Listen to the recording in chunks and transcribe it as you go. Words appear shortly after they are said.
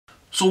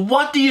So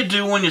what do you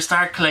do when you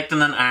start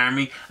collecting an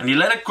army and you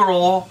let it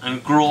grow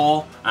and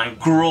grow and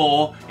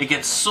grow? It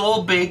gets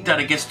so big that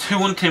it gets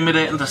too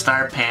intimidating to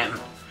start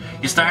painting.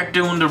 You start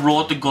doing the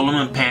Road to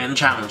Guilliman painting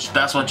challenge.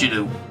 That's what you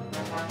do.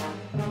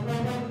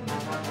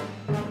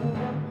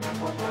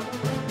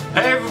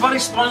 Hey everybody,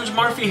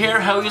 SpongeHammer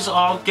here. How is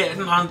all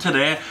getting on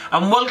today?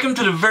 And welcome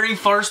to the very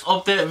first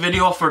update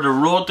video for the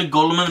Road to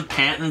Guilliman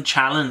painting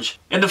challenge.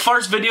 In the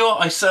first video,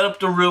 I set up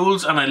the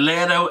rules and I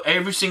laid out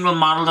every single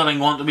model that I'm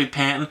going to be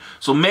painting.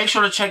 So make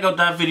sure to check out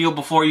that video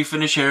before you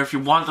finish here if you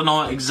want to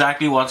know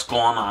exactly what's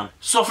going on.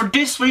 So for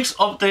this week's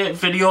update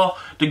video,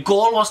 the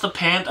goal was to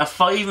paint a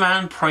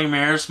 5-man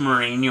Primaris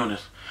Marine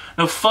unit.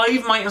 Now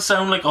 5 mightn't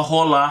sound like a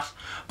whole lot,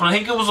 but I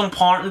think it was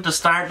important to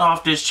start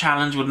off this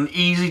challenge with an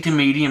easy to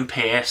medium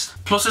pace.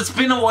 Plus it's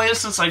been a while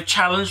since I've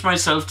challenged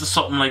myself to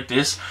something like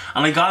this,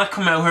 and I gotta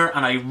come out here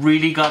and I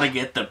really gotta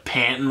get the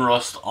painting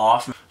rust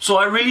off. So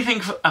I really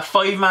think a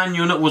 5-man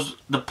unit was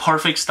the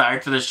perfect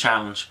start to this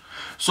challenge.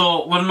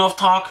 So with enough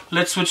talk,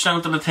 let's switch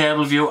down to the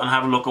table view and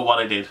have a look at what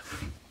I did.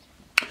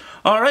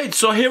 Alright,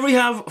 so here we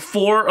have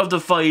 4 of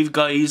the 5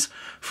 guys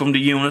from the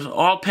unit,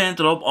 all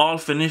painted up, all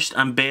finished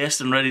and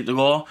based and ready to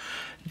go.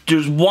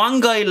 There's one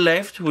guy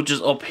left, which is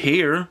up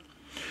here.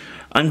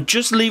 I'm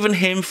just leaving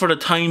him for the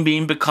time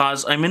being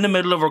because I'm in the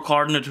middle of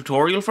recording a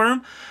tutorial for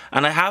him,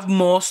 and I have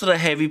most of the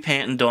heavy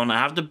painting done. I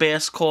have the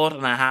base coat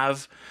and I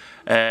have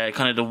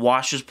kind of the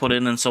washes put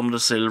in and some of the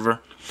silver.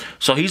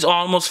 So he's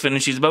almost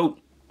finished. He's about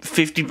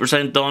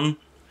 50% done.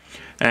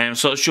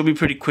 So it should be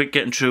pretty quick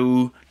getting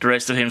through the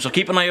rest of him. So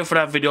keep an eye out for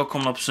that video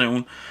coming up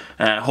soon.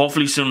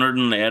 Hopefully sooner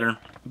than later.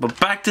 But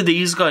back to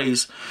these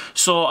guys.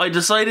 So I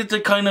decided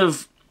to kind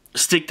of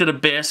stick to the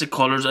basic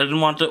colours. I didn't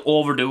want to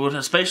overdo it,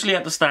 especially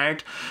at the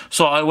start.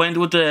 So I went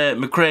with the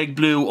McCraig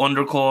blue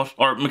undercoat,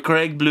 or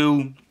McCraig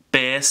blue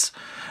base,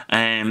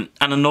 and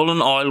a null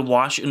and oil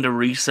wash in the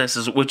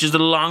recesses, which is the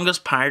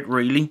longest part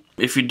really,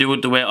 if you do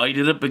it the way I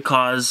did it,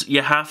 because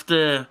you have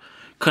to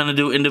kind of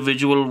do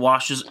individual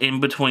washes in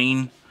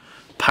between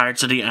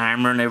parts of the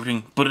armour and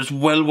everything, but it's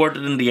well worth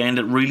it in the end.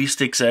 It really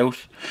sticks out.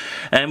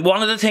 And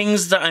one of the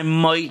things that I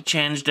might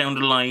change down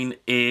the line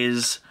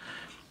is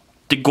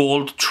the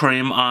gold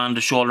trim on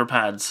the shoulder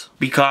pads,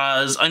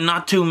 because I'm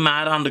not too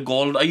mad on the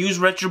gold. I use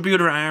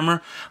Retributor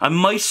armour. I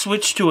might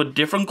switch to a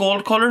different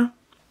gold colour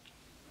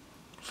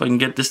if I can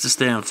get this to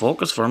stay in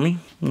focus for me.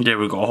 There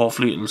we go,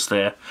 hopefully it'll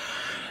stay.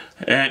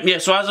 Yeah,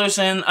 so as I was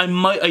saying,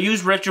 I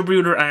use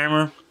Retributor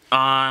armour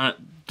on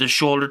the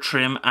shoulder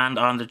trim and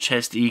on the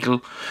chest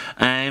eagle.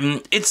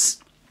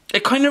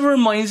 It kind of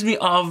reminds me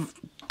of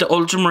the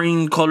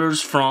ultramarine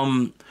colours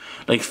from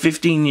like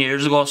 15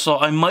 years ago, so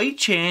I might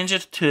change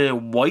it to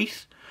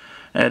white.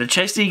 The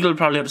chest eagle will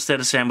probably have to stay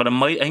the same, but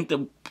I think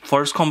the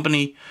first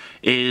company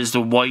is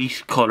the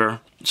white colour,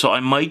 so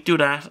I might do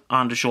that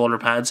on the shoulder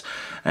pads.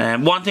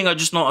 One thing I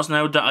just noticed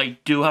now, that I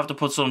do have to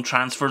put some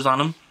transfers on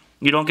them.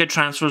 You don't get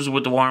transfers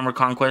with the Warhammer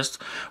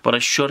Conquest, but I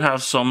should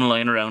have some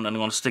lying around, and I'm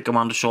going to stick them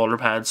on the shoulder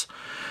pads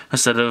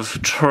instead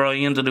of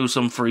trying to do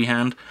some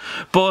freehand.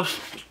 But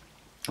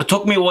it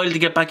took me a while to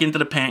get back into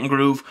the painting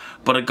groove,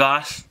 but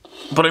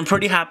I'm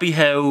pretty happy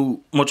how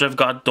much I've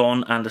got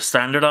done and the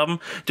standard of them.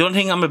 The only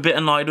thing I'm a bit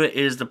annoyed with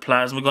is the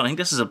plasma gun. I think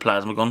this is a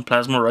plasma gun,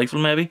 plasma rifle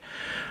maybe.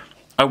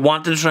 I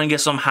wanted to try and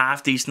get some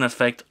half decent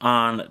effect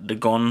on the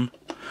gun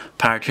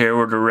part here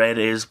where the red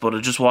is, but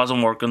it just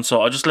wasn't working,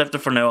 so I just left it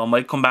for now. I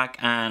might come back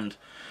and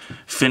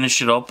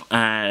finish it up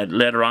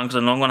later on, because I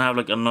know I'm going to have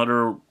like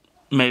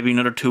maybe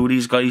another 2 of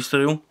these guys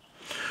to do.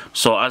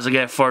 So as I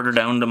get further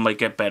down, they might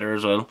get better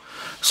as well.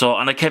 So,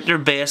 and I kept their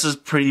bases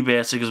pretty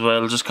basic as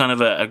well, just kind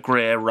of a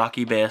grey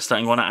rocky base that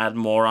I'm going to add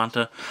more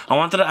onto. I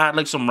wanted to add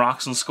like some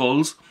rocks and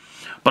skulls,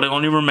 but I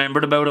only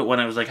remembered about it when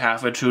I was like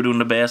halfway through doing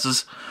the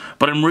bases.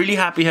 But I'm really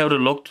happy how they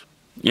looked.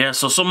 Yeah,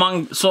 so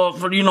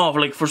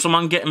for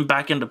someone getting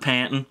back into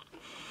painting,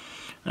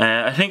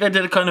 I think I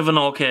did kind of an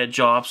okay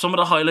job. Some of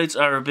the highlights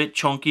are a bit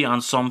chunky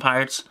on some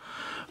parts,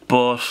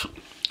 but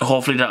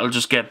hopefully that'll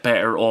just get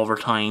better over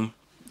time.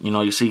 You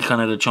know, you see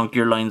kind of the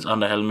chunkier lines on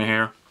the helmet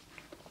here.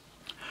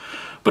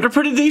 But they're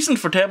pretty decent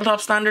for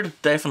tabletop standard,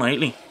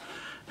 definitely.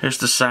 Here's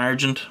the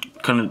sergeant.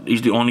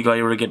 He's the only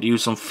guy where I get to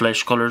use some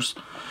flesh colours.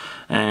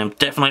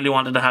 Definitely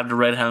wanted to have the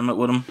red helmet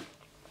with him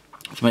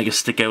to make it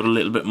stick out a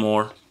little bit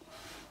more.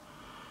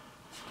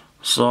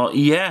 So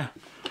yeah,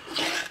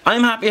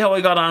 I'm happy how I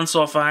got on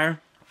so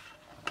far.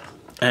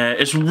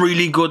 It's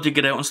really good to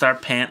get out and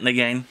start painting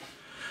again.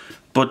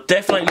 But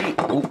definitely,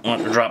 oh, I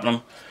want to drop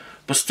them.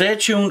 But stay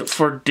tuned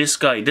for this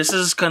guy. This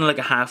is kind of like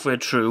a halfway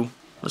through.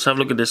 Let's have a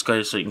look at this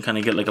guy so you can kind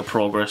of get like a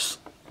progress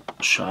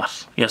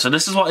shot. Yeah, so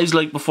this is what he's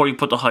like before you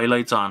put the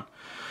highlights on.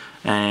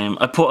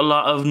 I put a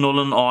lot of null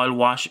and oil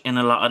wash in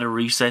a lot of the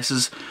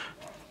recesses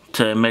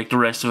to make the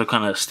rest of it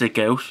kind of stick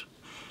out.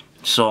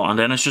 So, and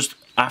then it's just,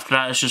 after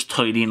that it's just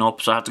tidying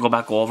up. So I have to go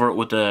back over it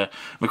with the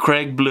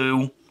McCraig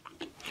blue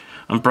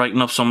and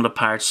brighten up some of the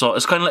parts. So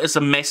it's kind of like, it's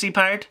a messy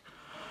part.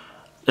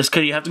 It's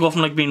kind of, you have to go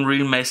from like being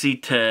real messy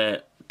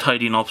to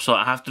tidying up, so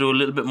I have to do a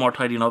little bit more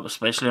tidying up,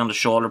 especially on the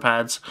shoulder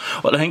pads.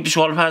 Well, I think the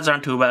shoulder pads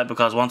aren't too bad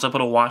because once I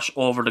put a wash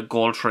over the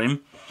gold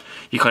trim,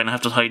 you kind of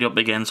have to tidy up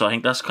again. So I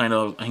think that's kind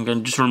of, I think I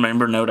just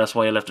remember now that's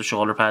why I left the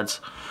shoulder pads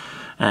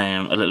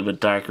a little bit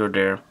darker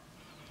there.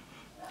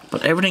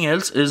 But everything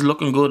else is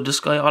looking good. This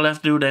guy, all I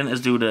have to do then is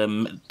do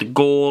the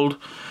gold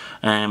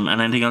and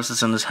anything else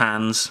that's in his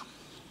hands.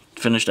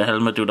 Finish the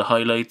helmet, do the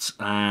highlights,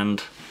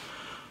 and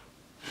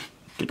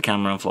get the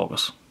camera in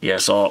focus. Yeah,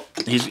 so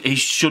he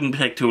shouldn't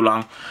take too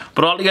long.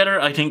 But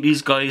altogether, I think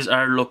these guys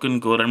are looking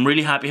good. I'm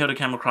really happy how they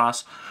came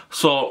across.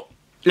 So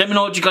let me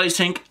know what you guys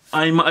think.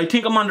 I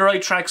think I'm on the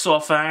right track so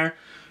far.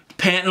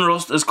 Paint and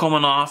rust is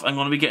coming off. I'm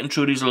going to be getting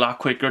through these a lot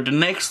quicker. The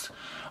next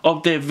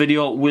update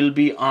video will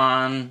be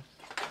on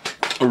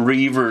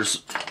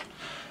Reavers,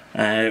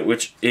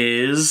 which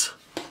is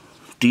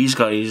these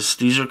guys.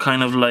 These are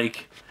kind of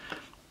like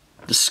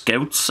the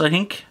scouts, I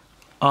think,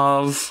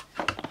 of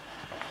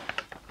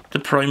the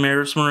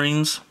Primaris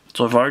Marines.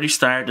 So I've already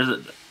started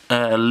it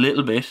a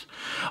little bit.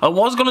 I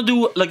was going to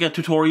do like a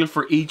tutorial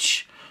for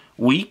each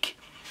week,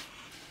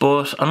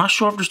 but I'm not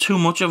sure if there's too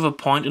much of a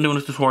point in doing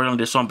a tutorial on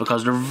this one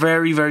because they're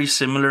very, very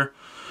similar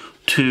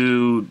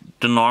to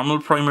the normal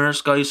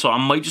Primaris guys. So I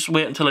might just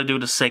wait until I do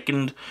the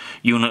second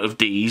unit of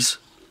these,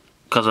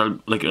 because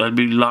I'll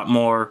be a lot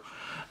more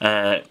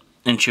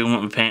in tune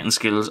with my painting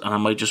skills, and I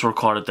might just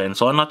record it then.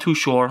 So I'm not too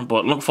sure,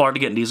 but look forward to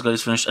getting these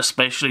guys finished,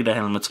 especially the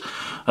helmets.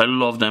 I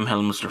love them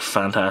helmets, they're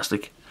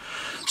fantastic.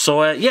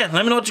 So yeah,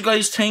 let me know what you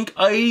guys think.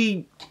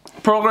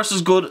 Progress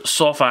is good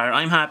so far.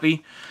 I'm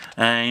happy.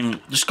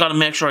 Just gotta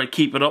make sure I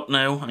keep it up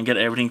now and get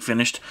everything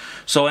finished.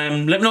 So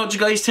let me know what you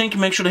guys think.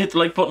 Make sure to hit the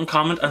like button,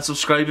 comment, and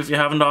subscribe if you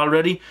haven't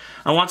already.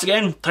 And once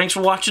again, thanks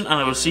for watching, and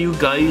I will see you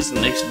guys in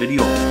the next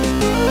video.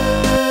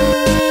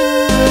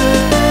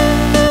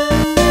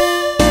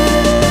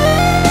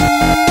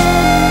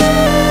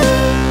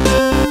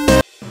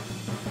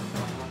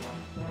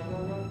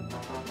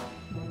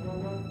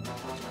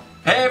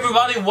 Hey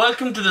everybody,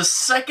 welcome to the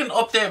second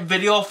update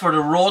video for the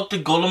Road to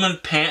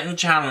Guilliman Painting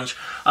Challenge.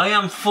 I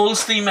am full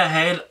steam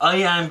ahead. I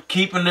am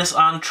keeping this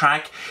on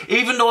track.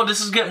 Even though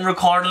this is getting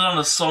recorded on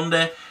a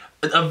Sunday,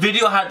 a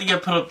video had to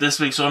get put up this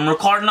week. So I'm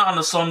recording it on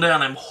a Sunday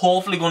and I'm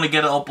hopefully going to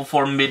get it up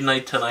before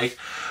midnight tonight.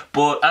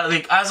 But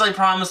as I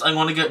promised, I'm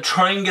going to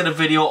try and get a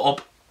video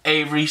up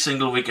every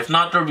single week. If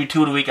not, there'll be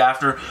 2 the week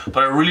after.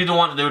 But I really don't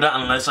want to do that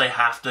unless I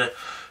have to.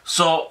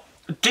 So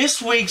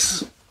this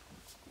week's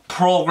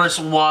progress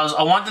was,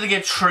 I wanted to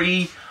get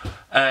 3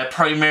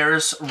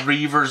 Primaris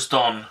Reavers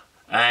done.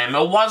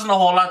 It wasn't a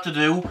whole lot to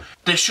do.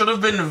 They should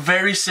have been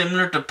very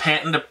similar to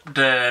painting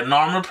the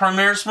normal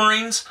Primaris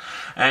Marines,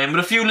 with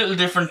a few little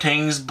different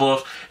things,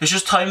 but it's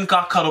just time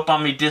got caught up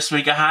on me this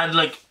week. I had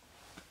like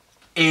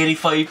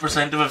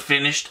 85% of it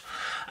finished,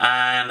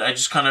 and I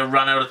just kind of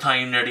ran out of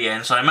time near the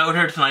end. So I'm out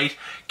here tonight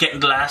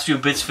getting the last few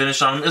bits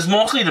finished on them. It's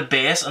mostly the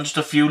base and just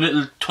a few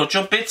little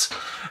touch-up bits,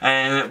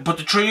 but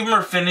the 3 of them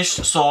are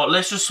finished, so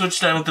let's just switch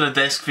down to the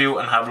desk view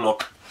and have a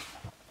look.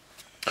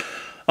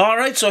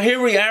 Alright, so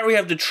here we are. We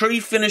have the 3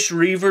 finished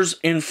Reavers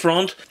in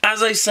front.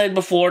 As I said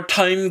before,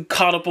 time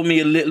caught up with me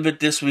a little bit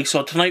this week.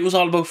 So tonight was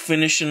all about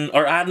finishing,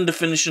 or adding the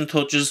finishing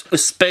touches,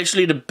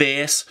 especially the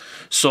base.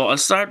 So I'll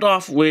start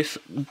off with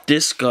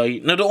this guy.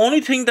 Now the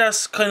only thing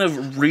that's kind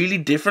of really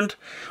different,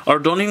 or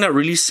the only thing that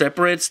really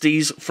separates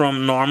these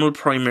from normal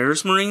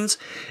Primaris Marines,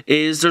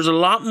 is there's a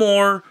lot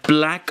more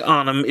black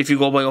on them if you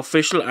go by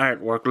official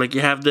artwork. Like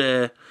you have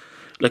the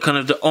kind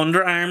of the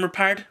under armor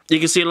part. You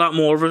can see a lot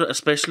more of it,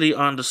 especially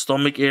on the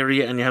stomach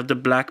area, and you have the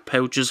black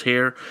pouches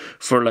here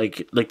for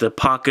like the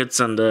pockets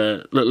and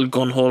the little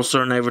gun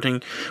holster and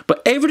everything.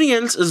 But everything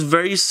else is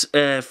very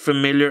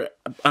familiar,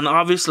 and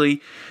obviously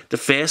the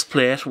face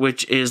plate,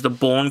 which is the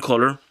bone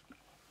color,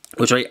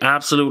 which I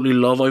absolutely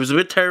love. I was a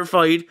bit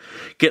terrified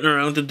getting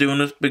around to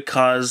doing it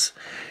because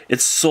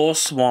it's so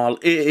small.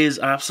 It is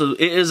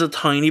a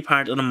tiny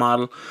part of the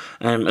model,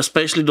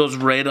 especially those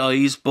red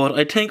eyes, but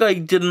I think I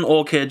did an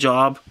okay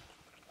job.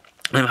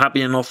 I'm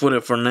happy enough with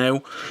it for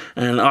now.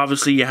 And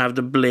obviously you have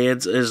the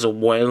blades as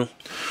well.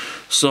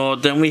 So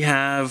then we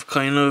have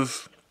kind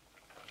of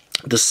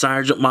the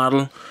Sergeant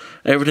model.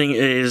 Everything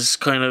is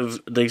kind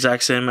of the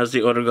exact same as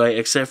the other guy,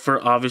 except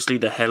for obviously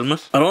the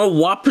helmet. I don't know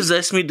what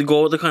possessed me to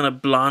go with the kind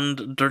of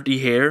blonde, dirty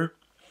hair,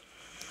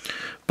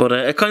 but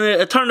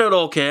it turned out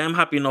okay. I'm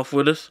happy enough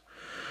with it.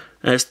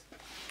 It's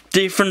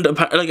different.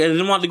 Like I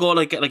didn't want to go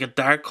like a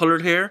dark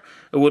colored hair.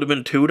 It would have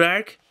been too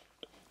dark.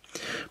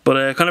 But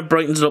it kind of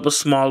brightens it up a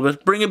small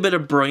bit. Bring a bit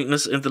of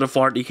brightness into the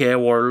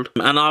 40k world.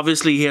 And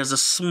obviously he has a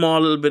small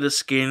little bit of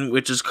skin,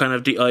 which is kind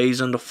of the eyes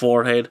and the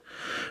forehead.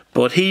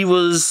 But he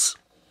was...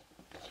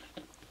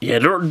 yeah,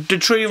 the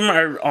 3 of them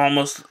are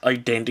almost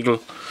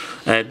identical.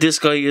 This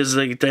guy is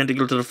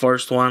identical to the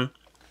first one.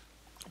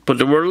 But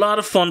they were a lot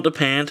of fun to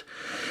paint.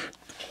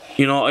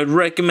 You know, I'd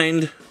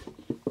recommend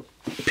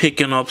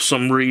picking up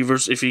some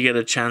Reavers if you get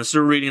a chance.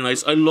 They're really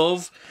nice. I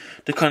love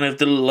the kind of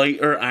the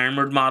lighter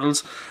armoured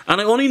models. And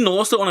I only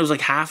noticed it when I was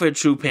like halfway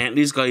through painting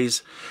these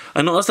guys.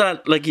 I noticed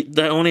that like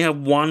they only have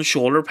 1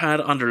 shoulder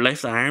pad on their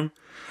left arm.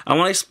 And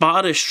when I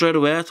spotted it straight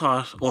away, I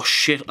thought, oh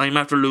shit, I'm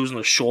after losing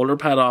a shoulder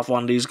pad off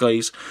one of these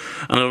guys.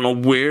 And I don't know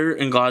where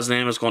in God's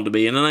name it's going to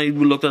be. And then I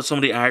looked at some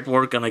of the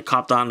artwork and I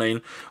copped on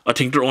line. I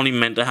think they're only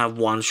meant to have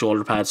one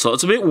shoulder pad. So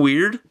it's a bit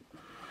weird.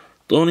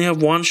 They only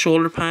have one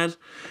shoulder pad.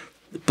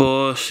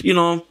 But, you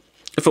know,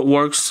 if it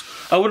works,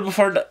 I would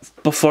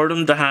prefer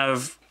them to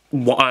have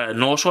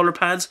no shoulder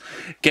pads.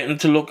 Get them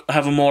to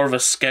have a more of a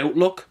scout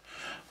look.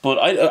 But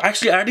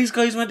actually, are these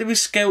guys meant to be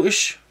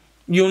scoutish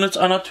units?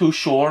 I'm not too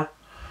sure.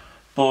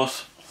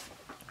 But,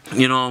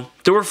 you know,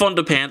 they were fun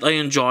to paint. I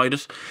enjoyed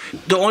it.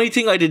 The only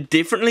thing I did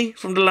differently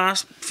from the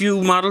last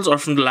few models, or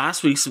from the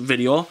last week's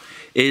video,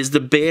 is the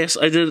base.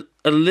 I did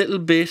a little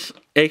bit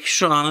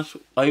extra on it.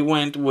 I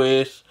went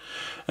with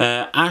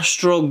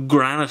Astro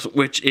Granite,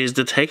 which is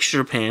the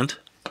texture paint.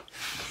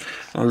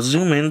 I'll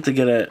zoom in to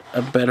get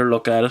a better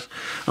look at it.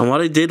 And what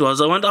I did was,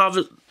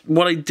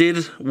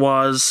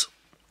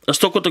 I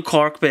stuck with the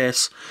cork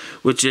base,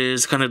 which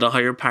is kind of the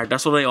higher part.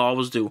 That's what I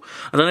always do.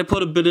 And then I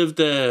put a bit of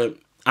the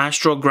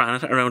Astro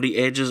Granite around the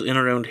edges in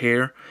around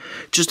here,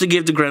 just to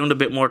give the ground a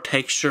bit more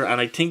texture.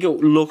 And I think it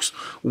looks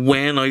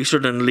way nicer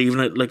than leaving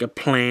it like a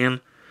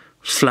plain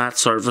flat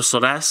surface. So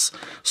that's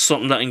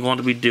something that I'm going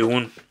to be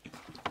doing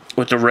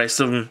with the rest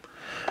of them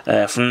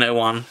from now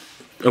on.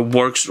 It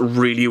works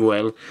really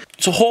well.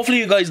 So hopefully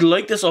you guys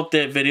like this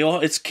update video.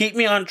 It's keep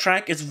me on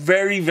track. It's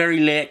very, very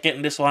late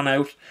getting this one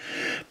out.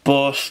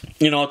 But,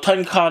 you know,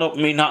 time caught up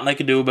with me, nothing I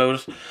can do about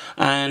it.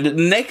 And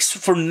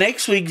for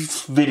next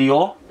week's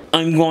video,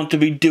 I'm going to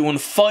be doing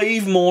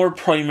 5 more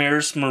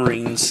Primaris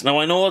Marines. Now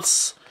I know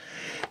it's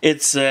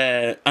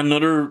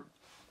another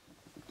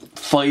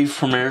 5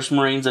 Primaris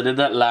Marines. I did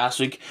that last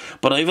week.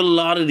 But I have a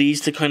lot of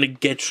these to kind of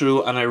get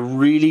through. And I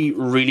really,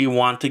 really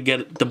want to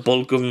get the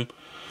bulk of them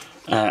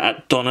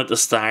done at the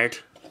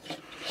start.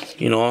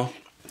 You know,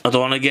 I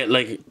don't want to get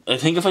I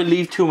think if I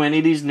leave too many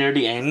of these near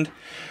the end,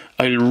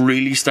 I'll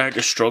really start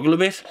to struggle a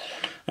bit.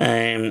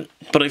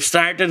 But I've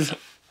started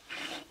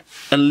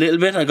a little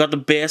bit. I got the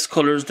base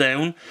colours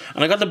down,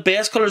 and I got the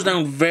base colours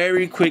down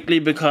very quickly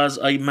because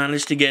I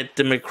managed to get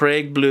the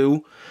McCraig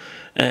Blue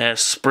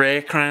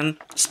spray can.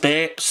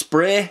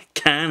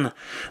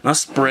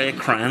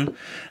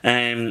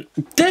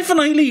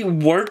 Definitely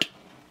worth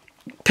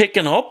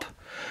picking up.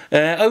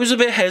 I was a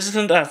bit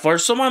hesitant at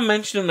first. Someone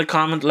mentioned in the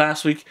comment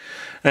last week,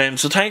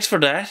 so thanks for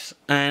that.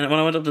 And when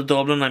I went up to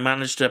Dublin, I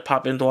managed to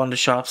pop into one of the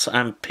shops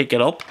and pick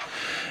it up.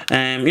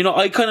 You know,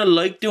 I kind of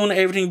like doing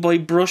everything by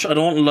brush. I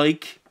wouldn't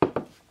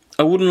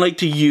like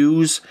to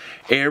use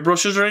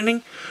airbrushes or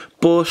anything.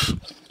 But,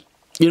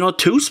 you know,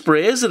 2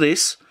 sprays of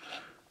this,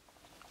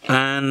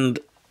 and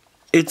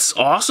it's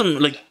awesome.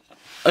 Like,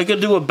 I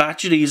could do a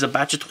batch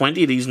of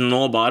 20 of these,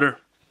 no bother.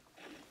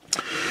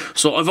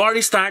 So I've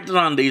already started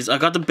on these. I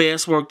got the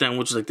base work done,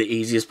 which is like the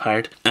easiest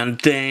part. And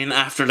then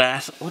after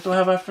that, what do I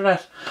have after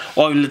that?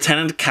 Oh,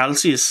 Lieutenant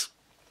Calcius.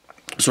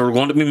 So we're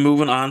going to be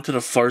moving on to the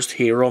first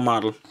hero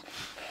model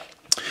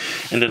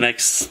in the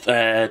next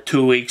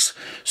 2 weeks.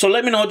 So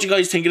let me know what you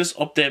guys think of this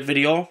update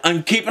video.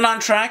 I'm keeping on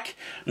track.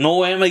 No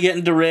way am I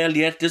getting derailed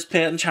yet. This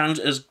painting challenge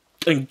is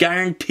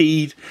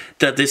guaranteed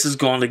that this is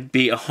going to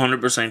be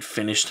 100%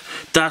 finished.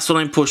 That's what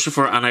I'm pushing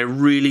for, and I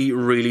really,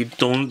 really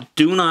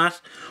do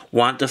not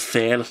want to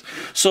fail it.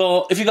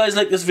 So if you guys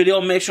like this video,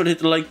 make sure to hit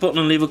the like button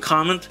and leave a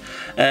comment.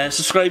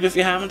 Subscribe if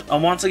you haven't.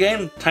 And once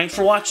again, thanks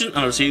for watching, and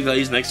I'll see you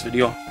guys next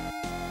video.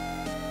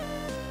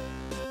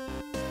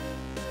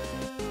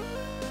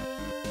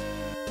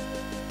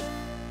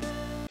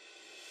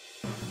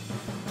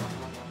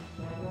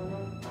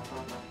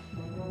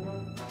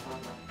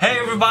 Hey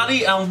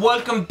everybody, and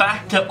welcome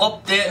back to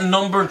update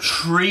number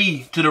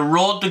 3 to the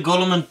Road to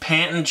Guilliman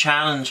Painting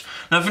Challenge.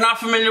 Now if you're not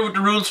familiar with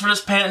the rules for this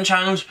painting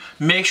challenge,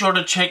 make sure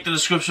to check the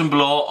description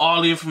below.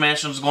 All the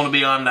information is going to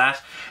be on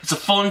that. It's a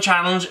fun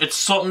challenge. It's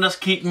something that's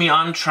keeping me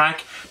on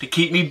track, to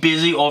keep me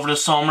busy over the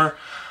summer.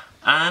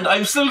 And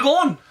I'm still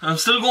going. I'm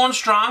still going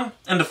strong.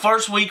 In the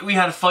first week we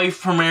had 5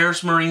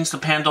 Primaris Marines to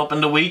paint up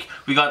in the week.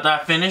 We got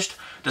that finished.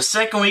 The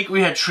second week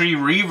we had 3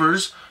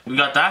 Reavers. We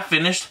got that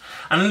finished.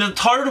 And in the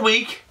third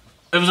week,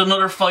 it was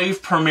another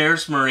 5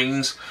 Primaris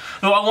Marines.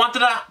 Now I wanted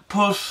to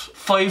put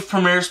 5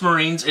 Primaris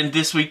Marines in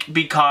this week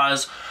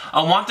because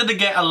I wanted to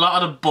get a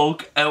lot of the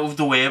bulk out of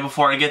the way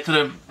before I get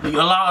to a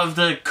lot of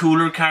the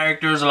cooler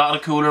characters, a lot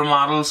of cooler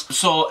models.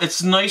 So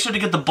it's nicer to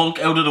get the bulk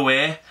out of the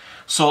way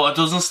so it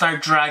doesn't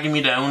start dragging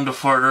me down the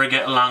further I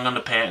get along on the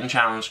painting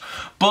challenge.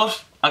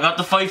 But I got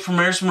the 5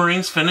 Primaris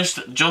Marines finished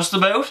just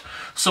about.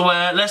 So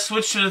let's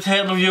switch to the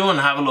table view and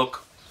have a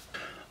look.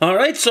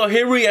 Alright, so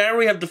here we are.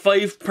 We have the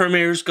 5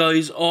 Primaris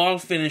guys all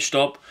finished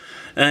up.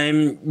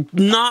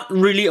 Not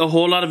really a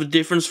whole lot of a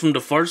difference from the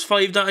first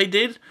 5 that I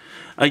did.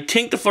 I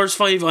think the first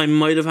 5 I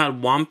might have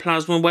had 1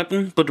 plasma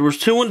weapon, but there was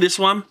 2 in this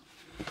one.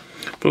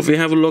 But if we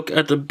have a look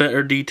at the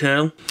better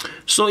detail,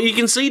 so you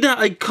can see that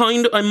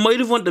I might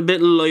have went a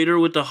bit lighter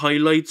with the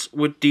highlights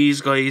with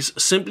these guys,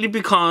 simply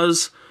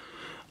because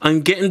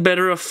I'm getting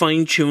better at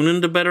fine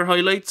tuning the better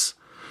highlights.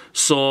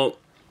 So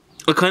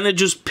I kind of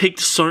just picked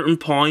certain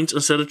points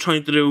instead of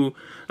trying to do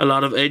a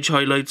lot of edge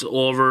highlights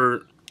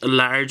over a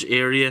large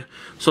area.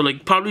 So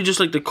like probably just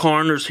like the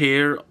corners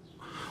here,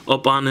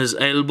 up on his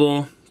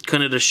elbow,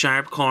 kind of the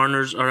sharp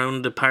corners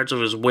around the parts of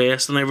his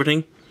waist and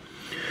everything.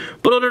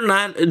 But other than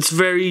that, it's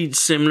very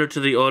similar to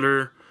the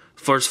other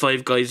first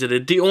 5 guys I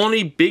did. The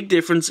only big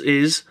difference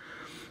is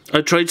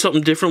I tried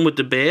something different with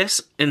the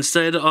base.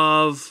 Instead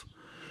of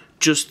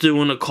just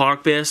doing a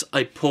cork base,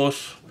 I put,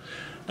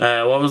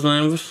 what was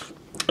the name of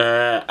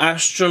it?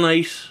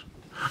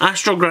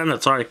 Astro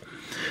Granite, sorry.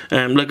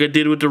 Like I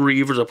did with the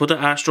Reavers, I put the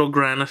Astro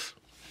Granite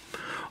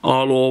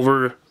all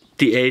over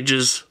the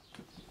edges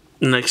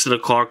next to the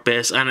cork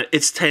base, and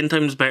it's 10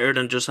 times better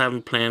than just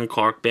having plain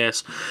cork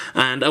base.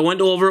 And I went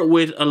over it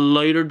with a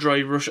lighter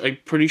dry brush. I'm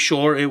pretty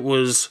sure it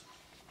was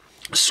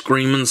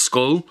Screaming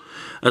Skull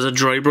as a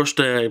dry brush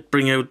to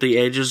bring out the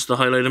edges, to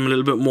highlight them a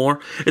little bit more.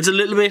 It's a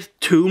little bit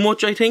too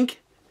much, I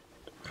think,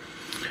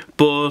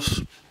 but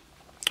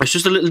it's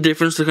just a little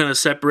difference to kind of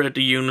separate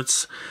the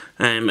units.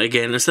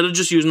 Again, instead of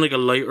just using like a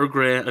lighter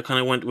grey, I kind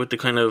of went with the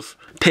kind of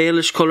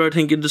palish colour, I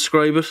think you'd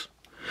describe it,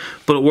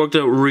 but it worked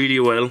out really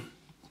well.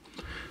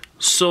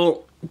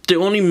 So the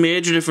only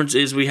major difference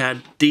is we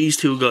had these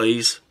 2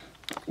 guys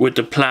with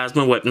the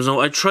plasma weapons.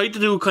 Now I tried to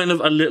do kind of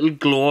a little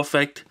glow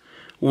effect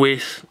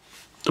with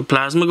the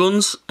plasma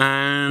guns,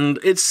 and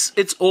it's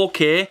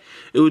okay.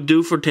 It would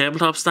do for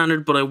tabletop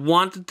standard, but I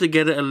wanted to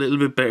get it a little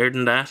bit better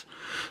than that.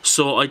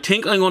 So I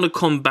think I'm going to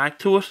come back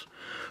to it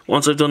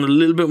once I've done a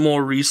little bit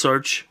more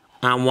research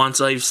and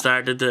once I've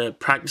started to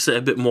practice it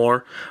a bit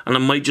more, and I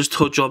might just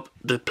touch up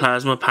the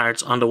plasma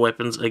parts on the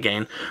weapons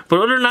again. But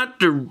other than that,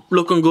 they're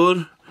looking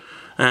good.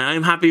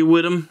 I'm happy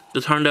with them. They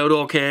turned out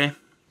okay.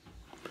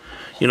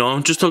 You know,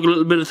 just took a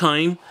little bit of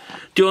time.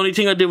 The only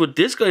thing I did with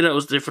this guy that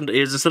was different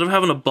is instead of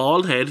having a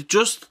bald head, it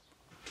was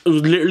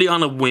literally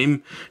on a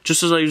whim,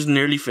 just as I was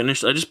nearly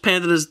finished, I just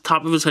painted the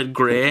top of his head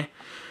grey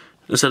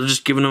instead of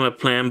just giving him a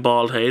plain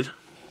bald head.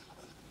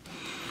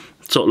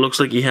 So it looks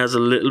like he has a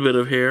little bit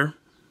of hair.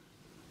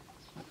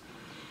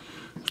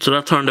 So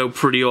that turned out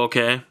pretty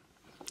okay.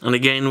 And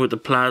again, with the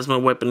plasma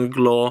weapon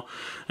glow,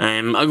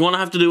 I'm going to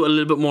have to do a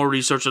little bit more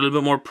research, a little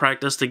bit more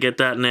practice to get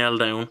that nailed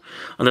down.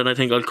 And then I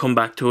think I'll come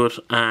back to it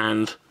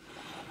and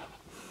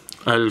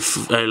I'll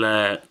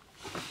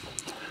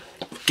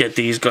get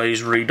these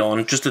guys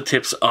redone. Just the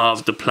tips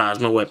of the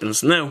plasma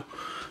weapons. Now,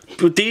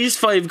 with these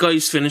 5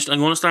 guys finished, I'm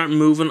going to start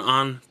moving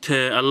on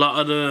to a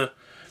lot of the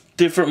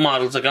different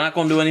models. Like, I'm not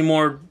going to do any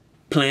more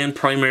plain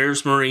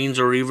Primaris Marines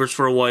or Reavers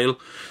for a while.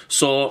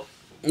 So,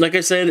 like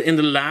I said in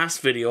the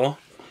last video,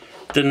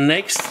 the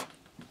next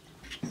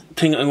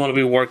thing I'm going to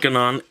be working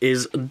on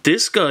is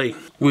this guy,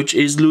 which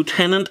is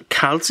Lieutenant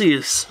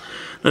Calcius.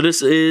 Now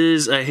this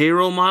is a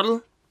hero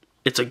model.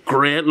 It's a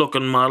great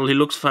looking model. He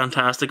looks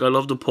fantastic. I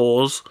love the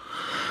pose.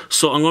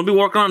 So I'm going to be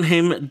working on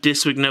him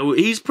this week. Now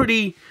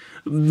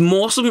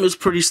most of them is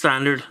pretty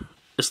standard.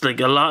 It's like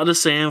a lot of the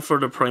same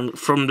for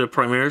from the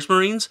Primaris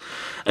Marines,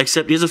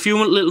 except he has a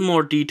few little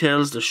more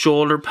details. The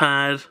shoulder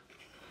pad,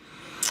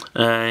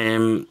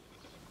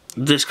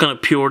 this kind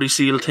of purity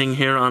seal thing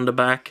here on the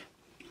back.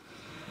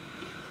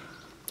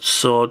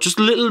 So just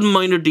little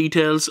minor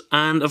details,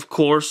 and of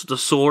course the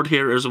sword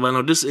here as well.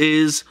 Now this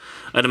is,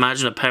 I'd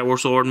imagine, a power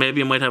sword.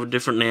 Maybe it might have a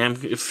different name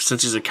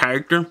since he's a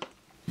character.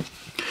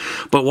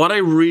 But what I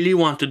really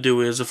want to do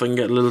is, if I can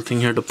get a little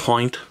thing here to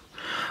point,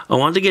 I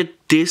want to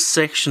get this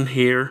section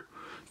here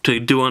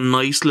to do a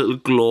nice little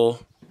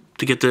glow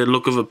to get the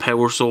look of a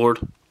power sword.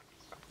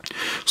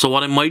 So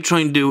what I might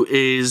try and do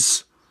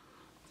is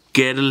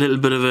get a little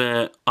bit of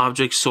a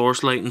object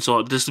source lighting,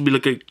 so this will be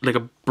like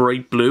a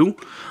bright blue,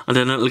 and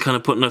then it'll kind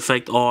of put an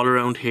effect all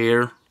around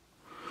here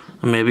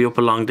and maybe up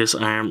along this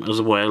arm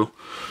as well,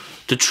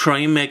 to try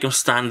and make him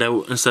stand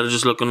out instead of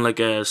just looking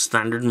like a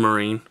standard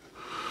Marine.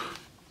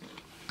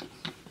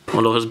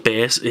 Although his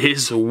base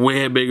is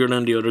way bigger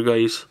than the other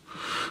guys.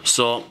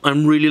 So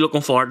I'm really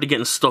looking forward to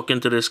getting stuck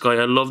into this guy.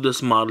 I love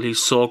this model,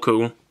 he's so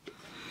cool.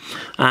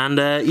 And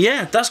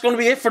yeah, that's going to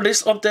be it for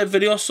this update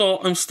video. So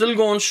I'm still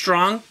going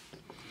strong.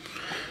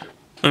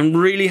 I'm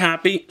really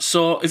happy.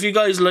 So if you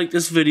guys like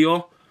this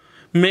video,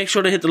 make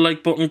sure to hit the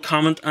like button,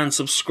 comment and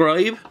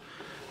subscribe.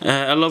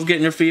 I love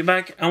getting your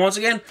feedback. And once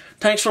again,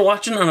 thanks for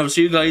watching, and I'll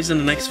see you guys in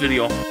the next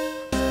video.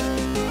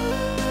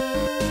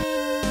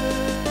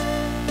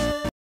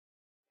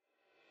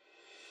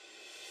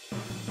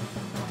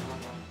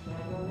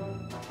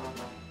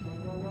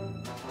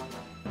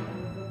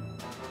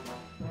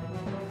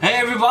 Hey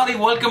everybody,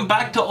 welcome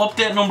back to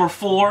update number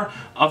 4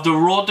 of the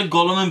Road to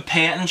Guilliman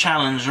Painting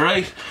Challenge,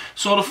 right?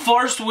 So the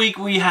first week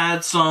we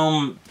had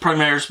some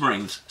Primaris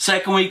Marines.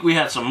 Second week we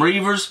had some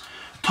Reavers.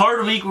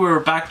 Third week we were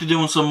back to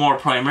doing some more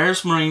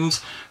Primaris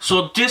Marines.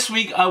 So this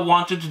week I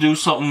wanted to do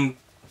something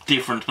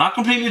different. Not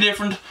completely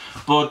different,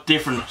 but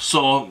different.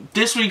 So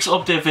this week's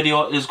update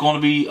video is going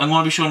to be, I'm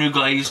going to be showing you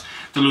guys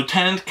the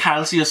Lieutenant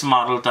Calcius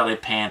model that I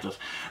painted.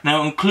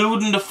 Now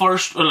including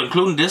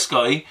including this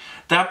guy,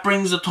 that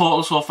brings the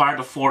total so far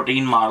to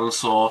 14 models.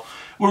 So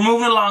we're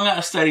moving along at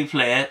a steady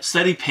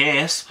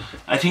pace.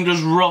 I think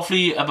there's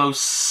roughly about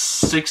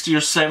 60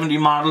 or 70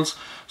 models.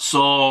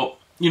 So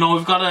you know,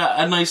 we've got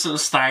a nice little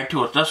start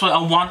to it. That's why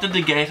I wanted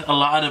to get a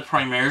lot of the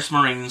Primaris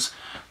Marines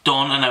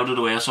done and out of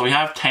the way. So we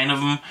have 10 of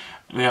them.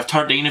 We have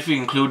 13 if you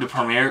include the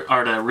Premier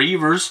or the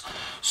Reavers.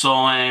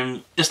 So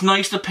it's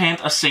nice to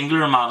paint a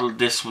singular model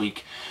this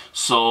week.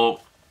 So,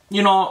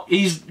 you know,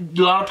 a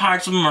lot of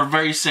parts of them are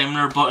very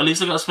similar, but at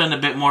least I got to spend a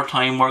bit more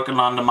time working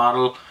on the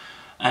model,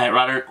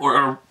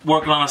 or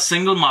working on a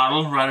single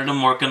model rather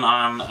than working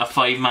on a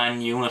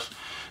 5-man unit.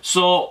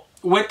 So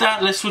with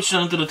that, let's switch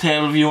down to the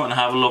table view and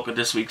have a look at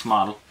this week's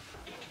model.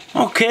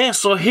 Okay,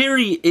 so here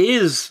he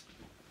is.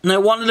 Now,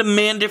 one of the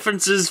main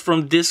differences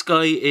from this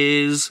guy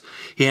is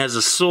he has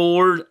a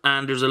sword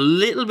and there's a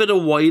little bit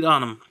of white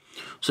on him.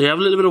 So you have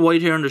a little bit of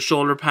white here on the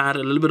shoulder pad,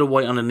 a little bit of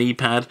white on the knee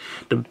pad.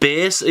 The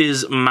base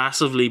is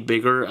massively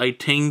bigger. I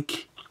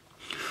think,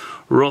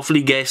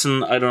 roughly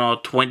guessing, I don't know,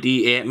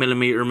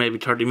 28mm, maybe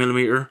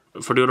 30mm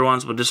for the other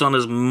ones, but this one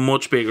is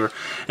much bigger.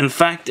 In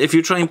fact, if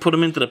you try and put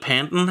them into the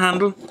painting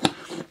handle,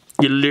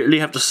 you literally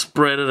have to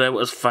spread it out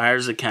as far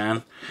as it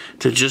can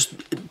to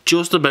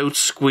just about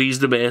squeeze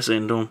the base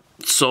into them.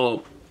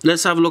 So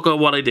let's have a look at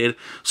what I did.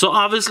 So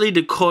obviously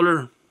the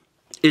colour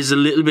is a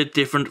little bit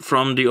different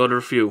from the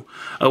other few.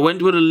 I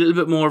went with a little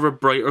bit more of a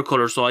brighter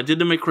colour. So I did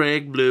the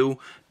McCraig blue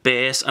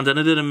base, and then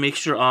I did a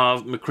mixture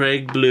of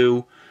McCraig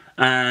blue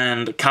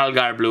and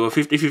Calgar blue, a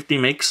 50-50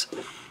 mix.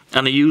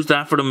 And I used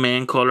that for the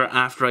main colour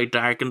after I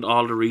darkened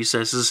all the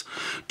recesses,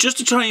 just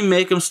to try and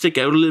make them stick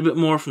out a little bit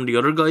more from the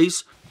other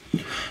guys.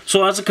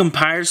 So as a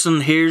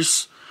comparison,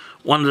 here's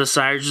one of the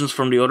sergeants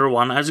from the other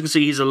one. As you can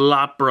see, he's a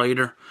lot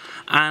brighter.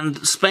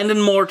 And spending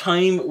more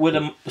time with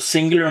a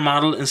singular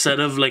model instead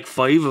of like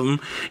 5 of them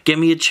gave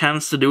me a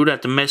chance to do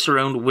that, to mess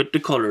around with the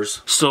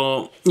colours.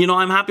 So, you know,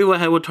 I'm happy with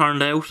how it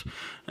turned out.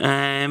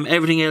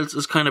 Everything else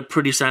is kind of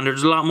pretty standard.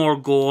 There's a lot more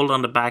gold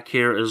on the back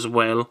here as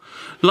well.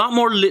 A lot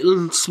more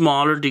little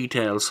smaller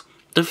details.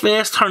 The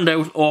face turned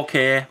out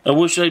okay. I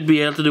wish I'd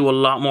be able to do a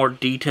lot more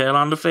detail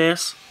on the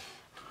face.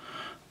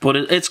 But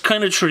it's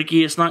kind of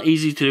tricky. It's not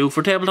easy to do.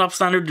 For tabletop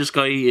standard, this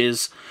guy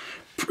is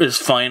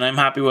fine. I'm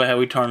happy with how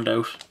he turned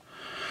out.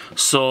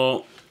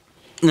 So,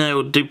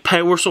 now, the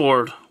power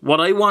sword.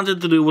 What I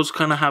wanted to do was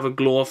kind of have a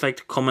glow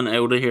effect coming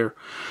out of here.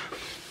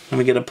 Let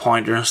me get a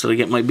pointer instead of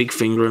get my big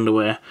finger in the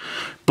way.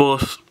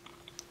 But,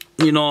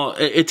 you know,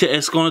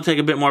 it's going to take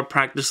a bit more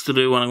practice to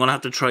do, and I'm going to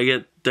have to try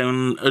it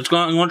down. I'm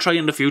going to try it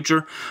in the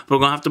future, but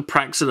I'm going to have to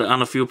practice it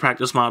on a few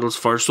practice models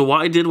first. So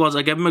what I did was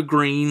I gave him a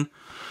green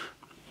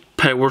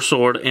power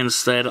sword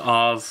instead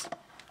of,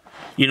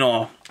 you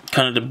know,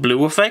 kind of the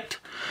blue effect.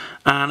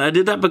 And I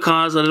did that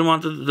because I didn't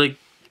want to, like,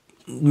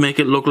 make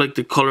it look like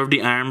the colour of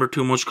the armour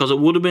too much, because it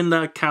would have been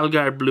that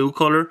Calgar blue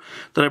colour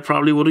that I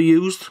probably would have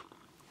used.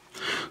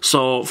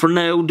 So for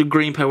now, the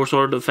green power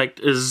sword effect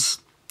is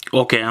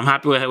okay. I'm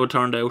happy with how it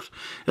turned out.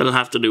 It'll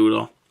have to do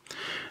though.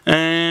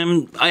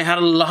 I had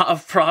a lot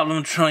of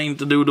problem trying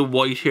to do the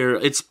white here.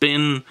 It's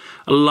been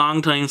a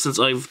long time since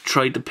I've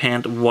tried to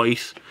paint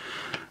white.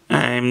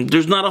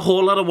 There's not a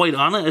whole lot of white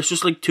on it. It's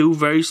just like 2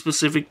 very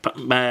specific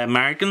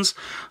markings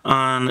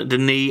on the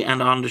knee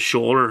and on the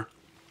shoulder.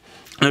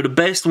 Now the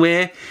best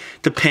way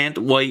to paint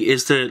white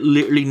is to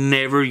literally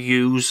never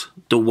use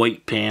the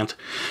white paint.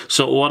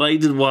 So what I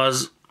did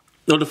was,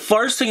 no, the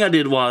first thing I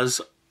did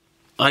was,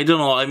 I don't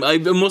know,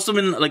 it must have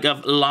been like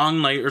a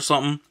long night or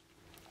something.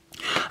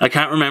 I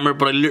can't remember,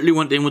 but I literally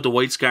went in with the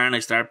white scar and I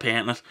started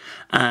painting it,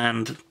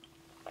 and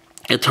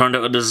it turned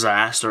out a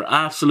disaster,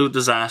 absolute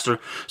disaster.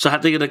 So I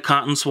had to get a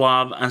cotton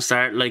swab and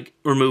start like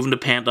removing the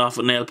paint off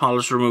with nail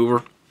polish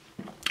remover.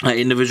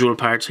 Individual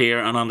parts here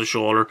and on the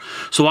shoulder.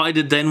 So what I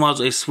did then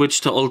was I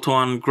switched to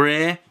Ultuan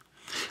Grey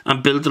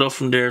and built it up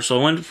from there.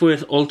 So I went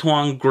with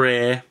Ultuan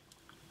Grey,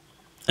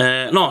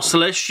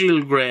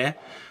 Celestial Grey,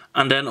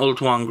 and then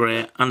Ultuan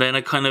Grey, and then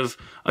I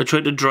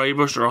tried to dry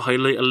brush or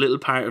highlight a little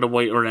part of the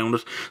white around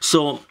it.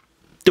 So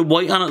the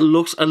white on it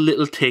looks a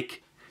little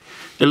thick.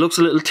 It looks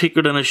a little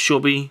thicker than it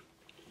should be,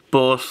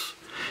 but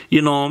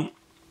you know,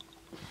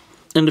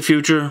 in the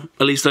future,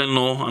 at least I'll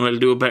know and I'll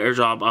do a better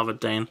job of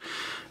it then.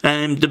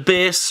 The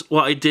base,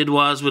 what I did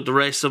was with the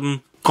rest of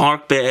them,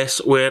 cork base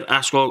with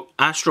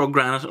Astro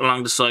Granite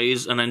along the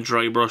sides and then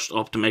dry brushed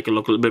up to make it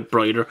look a little bit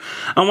brighter.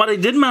 And what I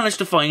did manage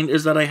to find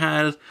is that I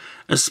had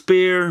a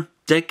spare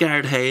deck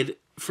guard head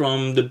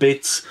from the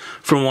bits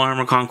from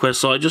Warhammer Conquest,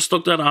 so I just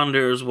stuck that on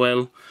there as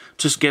well.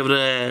 Just give it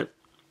a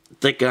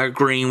deck guard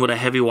green with a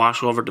heavy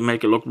wash over to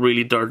make it look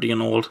really dirty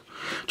and old.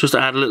 Just to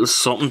add a little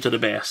something to the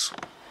base.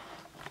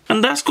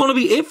 And that's going to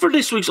be it for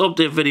this week's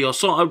update video.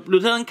 So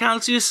Lieutenant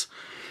Calcius,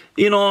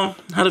 you know,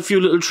 had a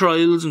few little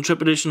trials and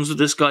trepidations with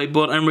this guy,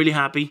 but I'm really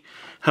happy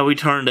how he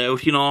turned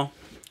out. You know,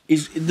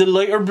 the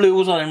lighter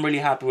blue is what I'm really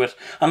happy with.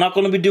 I'm not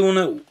going to be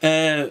doing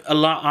it a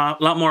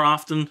lot more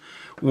often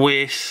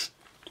with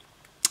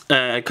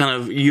kind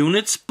of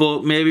units,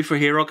 but maybe for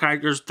hero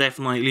characters,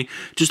 definitely,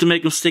 just to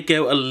make them stick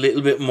out a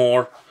little bit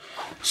more.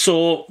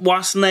 So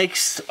what's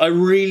next? I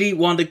really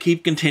want to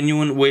keep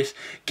continuing with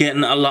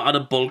getting a lot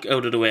of the bulk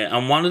out of the way.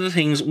 And one of the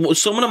things,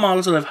 some of the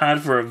models that I've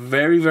had for a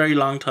very, very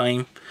long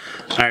time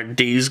are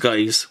these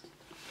guys.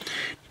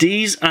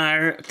 These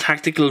are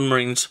Tactical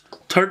Marines,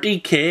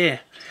 30k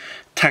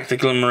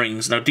Tactical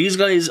Marines. Now these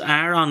guys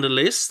are on the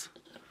list,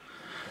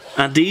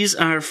 and these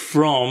are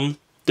from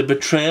the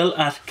Betrayal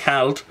at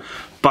Calt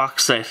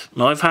box set.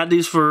 Now I've had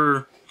these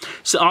for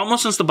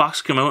almost since the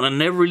box came out, and I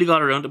never really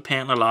got around to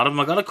painting a lot of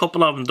them. I got a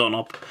couple of them done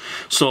up,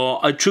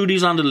 so I threw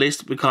these on the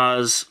list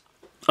because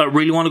I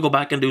really want to go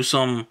back and do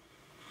some,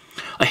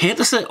 I hate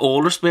to say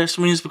older Space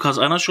Marines because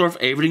I'm not sure if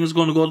everything is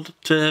going to go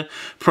to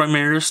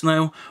Primaris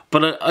now,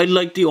 but I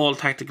like the old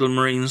Tactical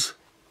Marines.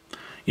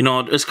 You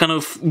know, it's kind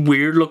of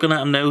weird looking at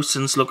them now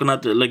since looking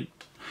at the, like,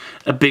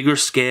 a bigger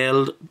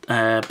scaled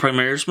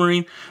Primaris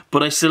Marine,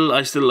 but I still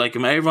like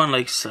them. Everyone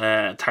likes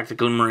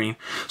Tactical Marine.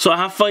 So I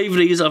have 5 of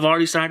these. I've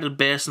already started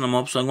basing them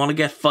up, so I'm going to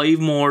get 5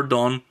 more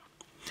done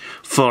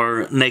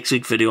for next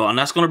week's video, and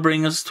that's going to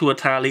bring us to a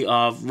tally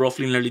of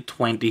roughly nearly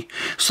 20.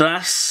 So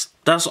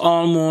that's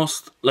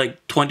almost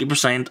like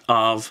 20%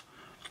 of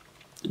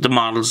the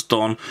models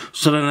done,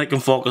 so then I can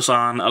focus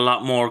on a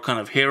lot more kind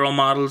of hero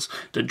models.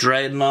 The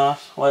Dreadnought.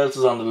 What else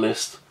is on the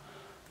list?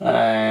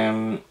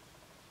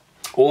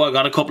 Oh, I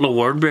got a couple of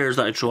word bears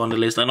that I threw on the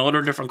list. I know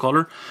they're a different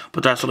colour,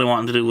 but that's what I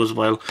wanted to do as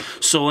well.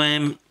 So,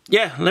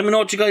 yeah, let me know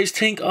what you guys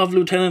think of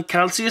Lieutenant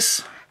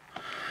Calcius.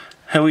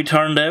 How he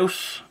turned out.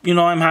 You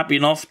know, I'm happy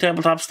enough.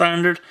 Tabletop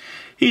standard.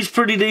 He's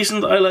pretty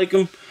decent. I like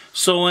him.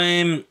 So, let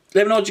me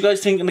know what you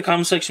guys think in the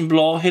comment section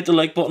below. Hit the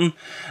like button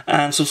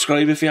and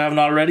subscribe if you haven't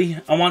already.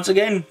 And once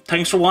again,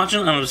 thanks for watching,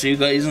 and I'll see you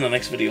guys in the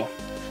next video.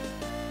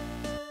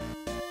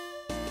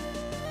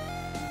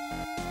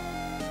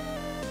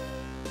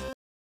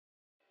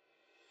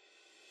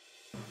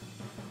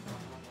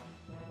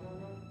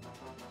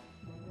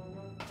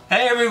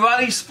 Hey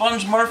everybody,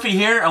 Sponge Murphy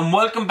here, and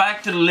welcome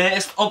back to the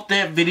latest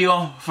update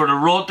video for the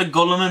Road to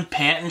Guilliman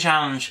painting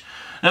challenge.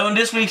 Now in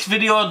this week's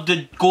video,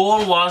 the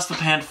goal was to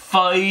paint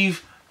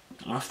 5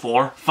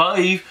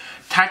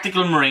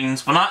 Tactical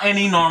Marines, but not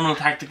any normal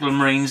Tactical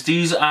Marines.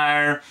 These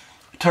are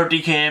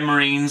 30k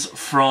Marines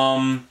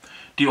from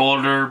the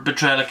older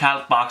Betrayal at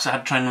Calt box. I had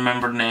to try and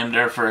remember the name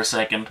there for a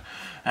second.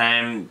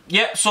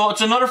 Yeah, so it's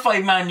another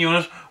 5-man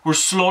unit. We're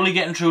slowly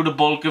getting through the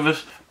bulk of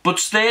it. But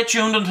stay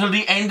tuned until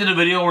the end of the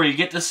video where you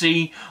get to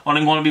see what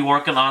I'm going to be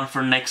working on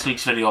for next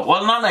week's video.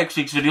 Well, not next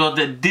week's video,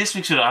 this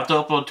week's video. I have to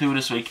upload 2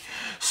 this week.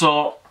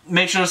 So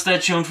make sure to stay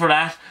tuned for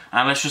that,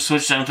 and let's just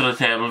switch down to the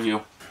table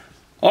view.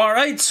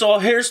 Alright, so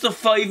here's the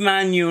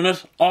 5-man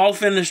unit, all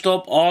finished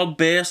up, all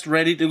based,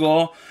 ready to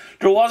go.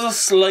 There was a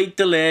slight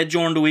delay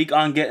during the week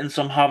on getting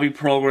some hobby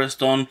progress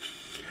done,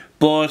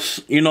 but,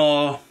 you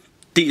know,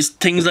 these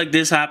things like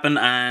this happen,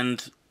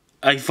 and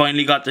I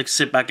finally got to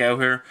sit back out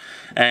here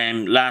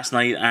last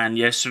night and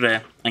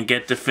yesterday and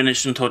get the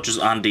finishing touches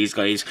on these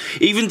guys.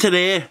 Even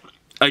today,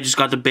 I just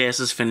got the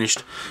bases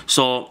finished.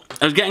 So,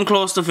 I was getting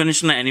close to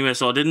finishing it anyway,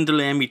 so it didn't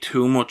delay me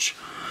too much.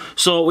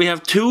 So, we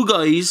have 2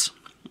 guys,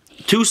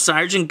 2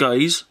 sergeant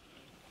guys,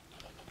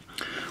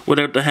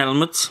 without the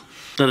helmets,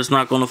 that it's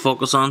not going to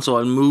focus on, so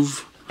I'll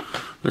move.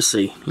 Let's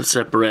see, let's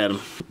separate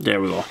them.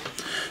 There we go.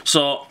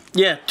 So,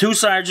 yeah, 2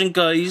 sergeant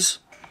guys.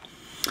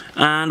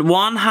 And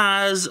one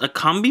has a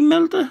combi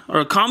melter, or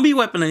a combi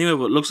weapon anyway,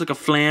 but it looks like a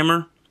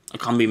flamer. A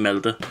combi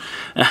melter.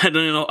 I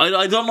don't know.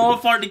 I don't know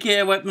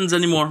 40k weapons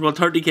anymore. Well,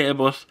 30k,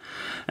 but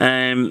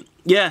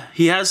yeah,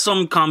 he has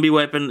some combi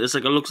weapon. It's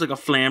like, it looks like a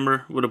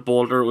flamer with a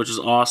bolter, which is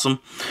awesome.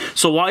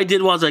 So what I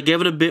did was I gave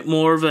it a bit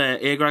more of a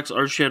Agrax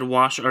Earthshade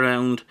wash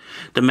around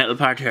the metal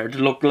part here to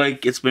look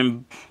like it's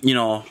been, you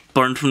know,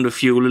 burnt from the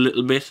fuel a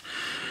little bit.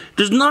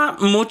 There's not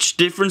much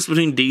difference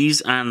between these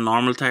and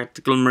normal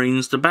Tactical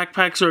Marines. The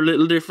backpacks are a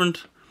little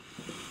different.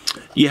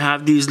 You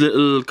have these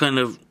little kind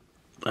of,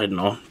 I don't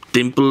know,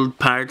 dimpled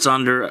parts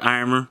on their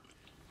armour.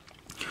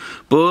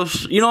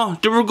 But, you know,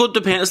 they were good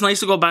to paint. It's nice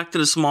to go back to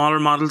the smaller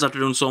models after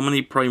doing so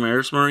many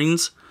Primaris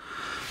Marines.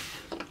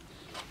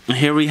 And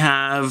here we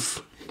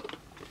have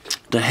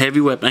the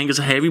heavy weapon. I think it's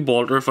a heavy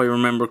bolter if I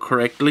remember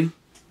correctly.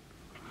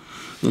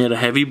 Yeah, the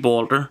heavy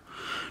bolter.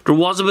 There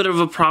was a bit of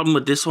a problem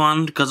with this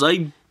one because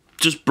I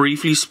just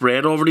briefly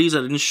sprayed over these.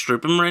 I didn't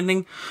strip him or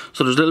anything,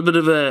 so there's a little bit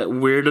of a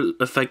weird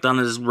effect on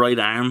his right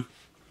arm,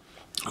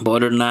 but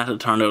other than that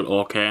it turned out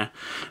okay.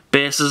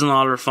 Bases and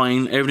all are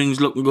fine, everything's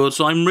looking good,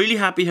 so I'm really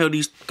happy how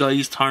these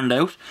guys turned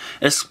out,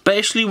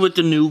 especially with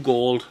the new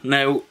gold.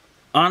 Now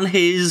on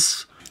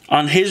his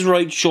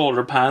right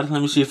shoulder pad,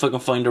 let me see if I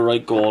can find the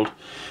right gold.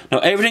 Now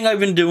everything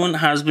I've been doing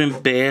has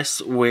been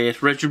based with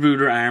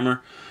Retributor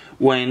armor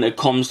when it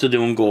comes to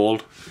doing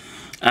gold.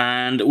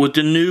 And with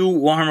the new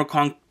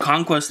Warhammer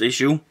Conquest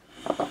issue,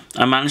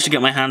 I managed to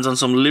get my hands on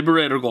some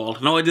Liberator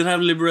Gold. Now, I did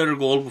have Liberator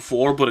Gold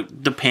before,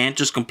 but the paint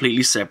just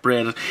completely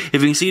separated. If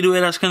you can see the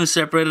way that's kind of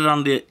separated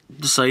on the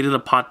side of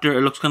the pot there,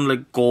 it looks kind of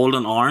like gold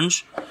and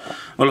orange.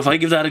 Well, if I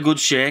give that a good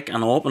shake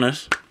and open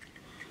it,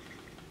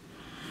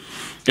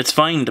 it's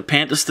fine. The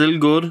paint is still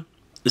good.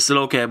 It's still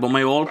okay, but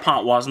my old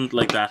pot wasn't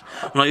like that.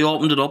 When I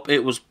opened it up,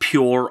 it was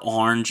pure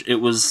orange. It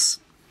was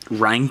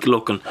rank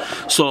looking.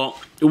 So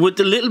with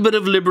the little bit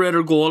of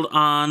Liberator Gold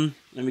on,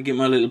 let me get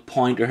my little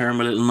pointer here,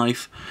 my little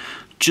knife,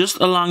 just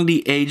along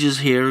the edges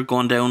here,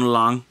 going down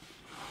along,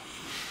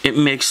 it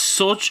makes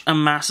such a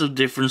massive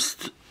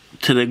difference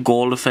to the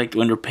gold effect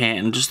when they're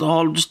painting. Just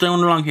down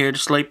along here, the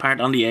slight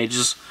part on the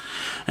edges.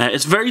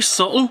 It's very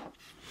subtle,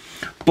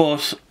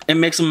 but it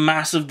makes a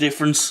massive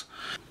difference.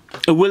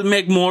 It will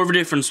make more of a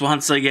difference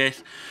once I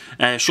get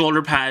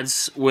shoulder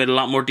pads with a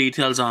lot more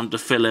details on to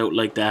fill out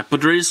like that.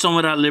 But there is some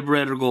of that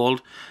Liberator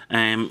gold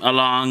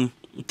along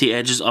the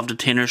edges of the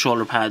thinner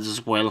shoulder pads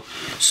as well.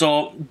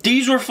 So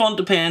these were fun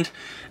to paint.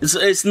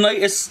 It's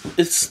nice.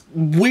 It's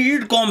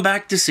weird going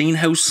back to seeing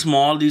how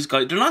small these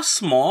guys. They're not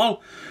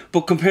small,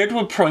 but compared to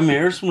a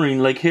Primaris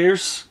Marine, like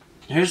here's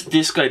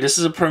this guy. This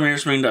is a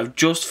Primaris Marine that I've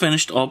just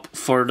finished up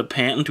for the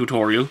painting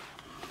tutorial.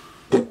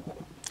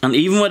 And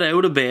even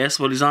without a base,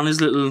 while he's on his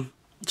little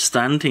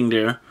stand thing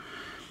there,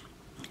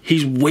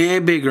 he's way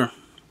bigger.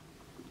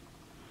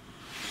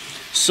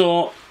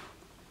 So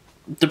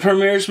the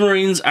Primaris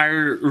Marines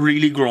are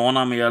really growing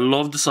on me. I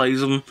love the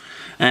size of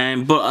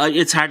them, but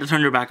it's hard to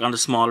turn your back on the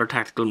smaller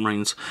tactical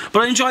Marines.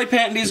 But I enjoy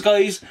painting these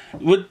guys.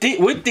 With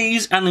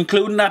these, and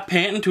including that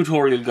painting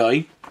tutorial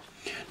guy,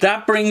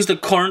 that brings the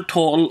current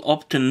total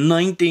up to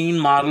 19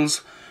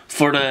 models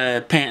for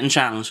the painting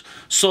challenge.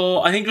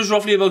 So I think there's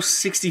roughly about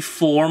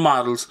 64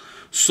 models.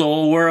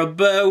 So we're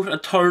about a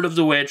third of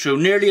the way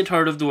through, nearly a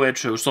third of the way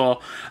through. So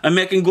I'm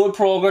making good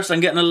progress. I'm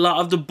getting a lot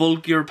of the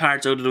bulkier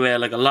parts out of the way,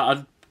 like a lot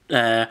of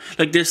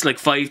like this, like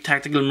 5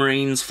 tactical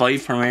Marines,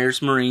 5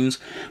 Primaris Marines.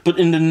 But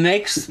in the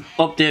next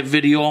update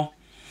video,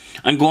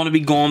 I'm going to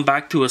be going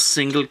back to a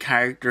single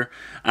character,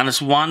 and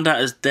it's one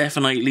that is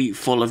definitely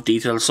full of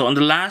detail. So in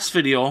the last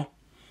video,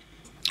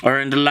 or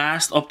in the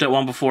last update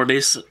one before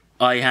this,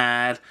 I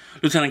had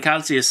Lieutenant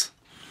Calcius,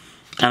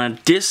 and in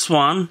this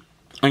one,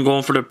 I'm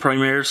going for the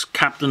Primaris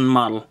Captain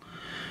model.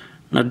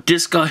 Now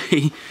this guy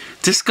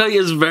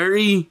is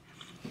very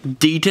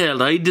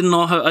detailed.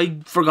 I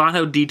forgot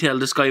how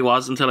detailed this guy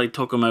was until I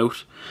took him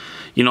out.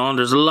 You know, and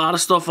there's a lot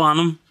of stuff on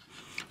him.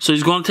 So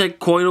he's going to take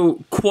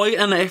quite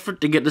an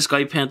effort to get this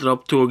guy painted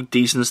up to a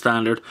decent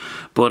standard.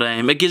 But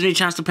it gives me a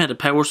chance to paint a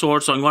power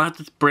sword, so I'm going to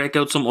have to break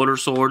out some other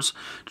swords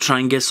to try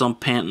and get some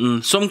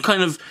painting, some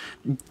kind of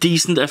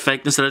decent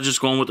effect instead of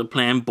just going with the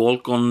plain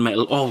bolt gun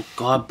metal. Oh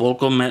god, bolt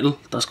gun metal,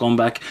 that's going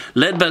back.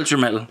 Lead belcher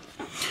metal.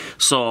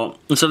 So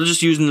instead of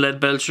just using lead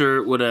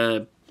belcher with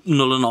a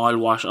null and oil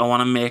wash, I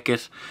want to make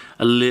it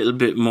a little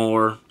bit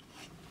more.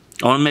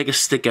 I want to make it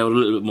stick out a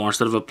little bit more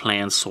instead of a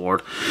plain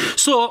sword.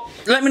 So,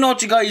 let me know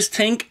what you guys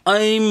think.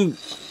 I'm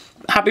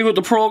happy with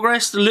the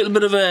progress. A little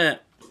bit of a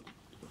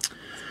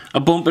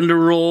bump in the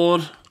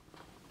road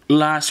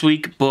last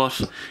week, but,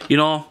 you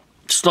know,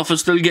 stuff is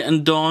still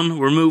getting done.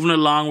 We're moving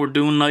along. We're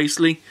doing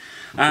nicely.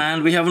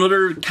 And we have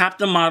another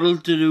captain model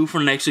to do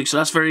for next week, so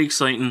that's very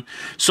exciting.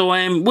 So,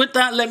 with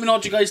that, let me know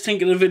what you guys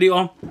think of the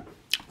video.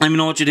 Let me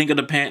know what you think of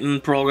the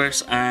painting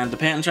progress and the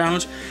painting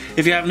challenge.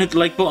 If you haven't hit the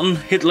like button,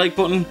 hit the like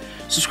button.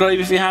 Subscribe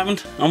if you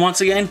haven't. And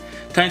once again,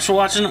 thanks for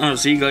watching, and I'll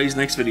see you guys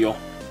next video.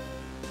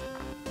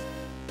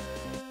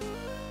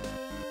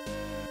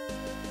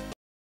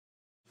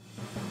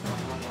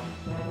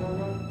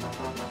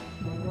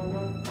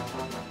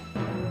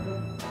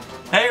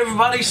 Hey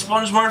everybody,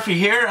 SpongeHammer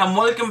here, and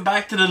welcome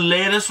back to the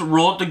latest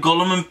Road to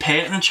Guilliman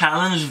painting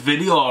challenge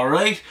video,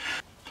 alright?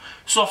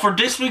 So for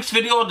this week's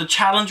video, the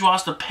challenge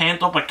was to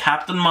paint up a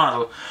captain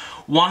model.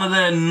 One of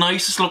the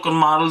nicest looking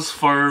models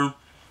from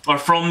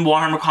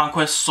Warhammer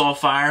Conquest so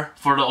far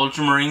for the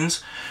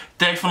Ultramarines.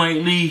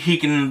 Definitely he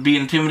can be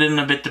intimidating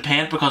a bit to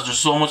paint because there's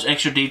so much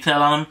extra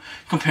detail on him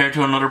compared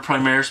to another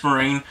Primaris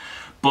Marine.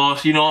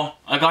 But you know,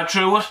 I got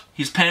through it,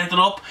 he's painted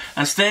up,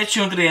 and stay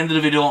tuned to the end of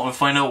the video and we'll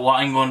find out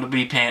what I'm going to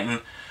be painting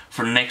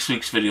for next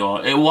week's video.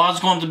 It was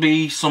going to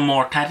be some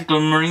more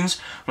tactical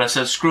Marines, but I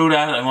said screw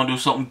that, I'm going to do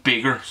something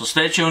bigger. So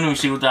stay tuned and we'll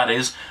see what that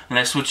is, and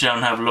let's switch down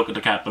and have a look at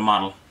the captain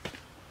model.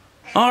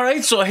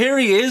 Alright, so here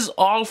he is,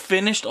 all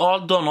finished, all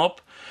done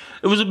up.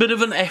 It was a bit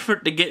of an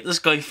effort to get this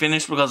guy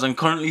finished because I'm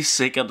currently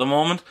sick at the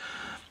moment.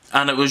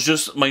 And it was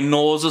just, my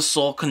nose is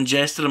so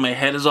congested and my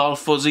head is all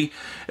fuzzy.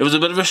 It was a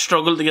bit of a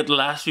struggle to get the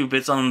last few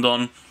bits on him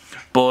done.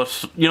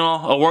 But, you know,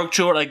 I worked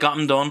through it, I got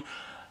him done.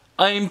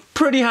 I'm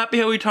pretty happy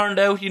how he turned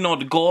out. You know,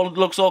 the gold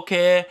looks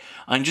okay.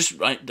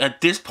 At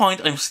this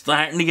point, I'm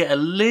starting to get a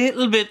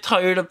little bit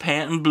tired of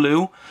painting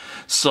blue.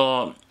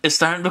 So, it's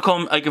starting to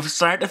become, I can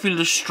start to feel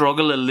the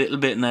struggle a little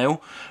bit now.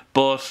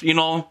 But, you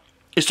know,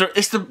 it's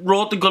the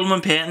Road to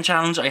Guilliman painting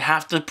challenge. I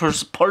have to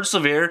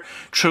persevere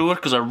through it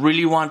because I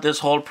really want this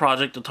whole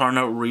project to turn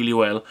out really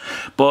well.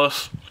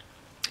 But,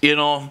 you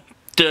know,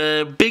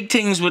 the big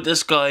things with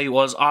this guy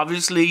was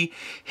obviously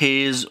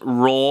his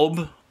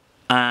robe.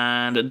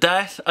 And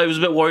that I was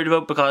a bit worried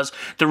about because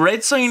the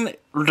red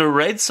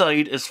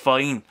side is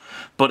fine,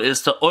 but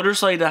it's the other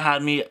side that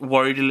had me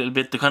worried a little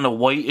bit, the kind of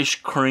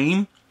whitish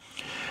cream.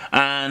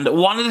 And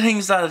one of the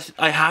things that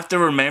I have to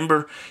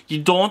remember,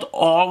 you don't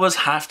always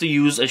have to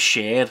use a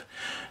shade.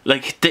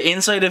 Like, the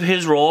inside of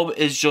his robe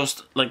is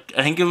just, like,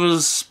 I think it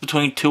was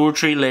between 2 or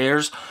 3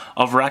 layers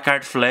of rack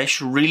art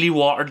flesh, really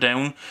watered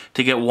down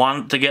to get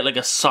like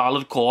a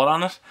solid coat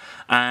on it.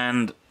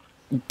 And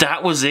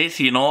that was it,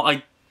 you know.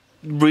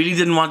 really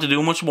didn't want to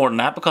do much more than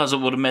that because it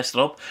would have messed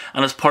it up,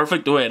 and it's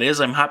perfect the way it is.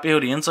 I'm happy how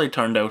the inside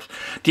turned out.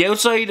 The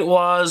outside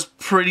was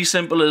pretty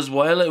simple as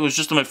well. It was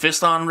just my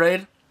fist on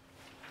red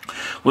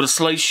with a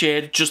slight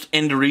shade just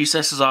in the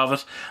recesses of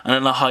it, and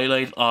then a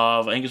highlight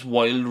of, I think it's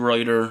Wild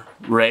Rider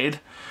red,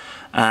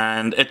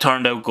 and it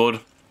turned out good.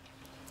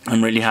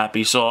 I'm really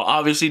happy. So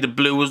obviously the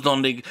blue was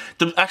done I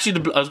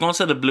was going to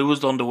say the blue was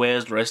done the way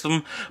as the rest of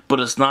them, but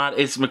it's not.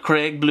 It's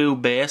McCraig blue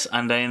base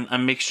and then a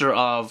mixture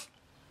of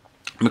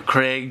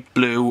McCraig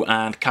blue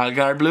and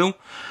Calgar blue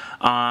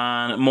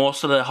on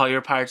most of the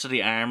higher parts of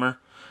the armour,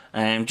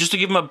 just to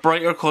give them a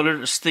brighter colour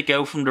to stick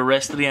out from the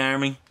rest of the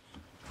army.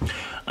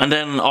 And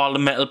then all the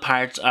metal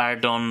parts are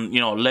done,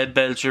 you know, lead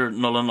belcher,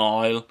 null and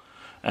oil,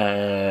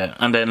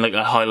 and then like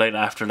a highlight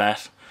after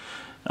that.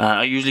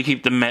 I usually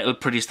keep the metal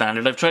pretty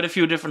standard. I've tried a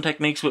few different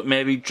techniques with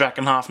maybe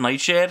Drakenhof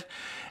Nightshade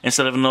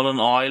instead of null and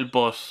oil,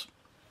 but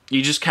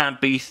you just can't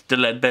beat the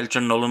lead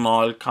belcher null and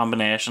oil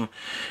combination.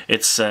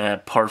 It's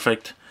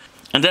perfect.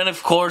 And then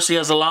of course he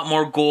has a lot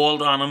more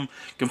gold on him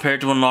compared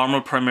to a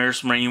normal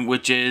Primaris Marine,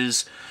 which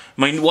is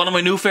one of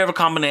my new favourite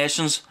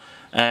combinations.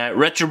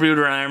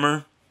 Retributor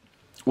armour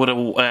with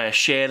a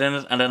shade in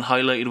it and then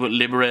highlighted with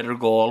Liberator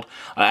gold.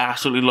 I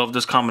absolutely love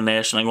this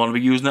combination. I'm going to be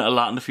using it a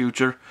lot in the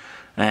future.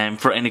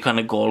 For any kind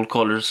of gold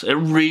colours. It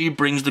really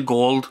brings the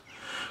gold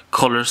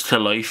colours to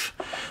life.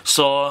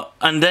 So,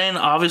 and then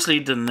obviously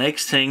the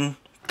next thing,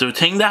 the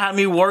thing that had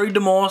me worried the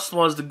most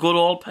was the good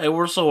old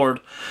power sword.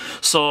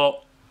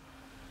 So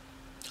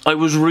I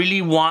was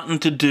really wanting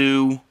to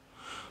do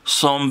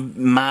some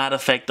mad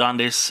effect on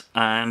this,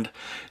 and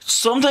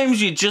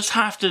sometimes you just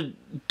have to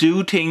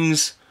do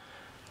things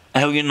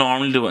how you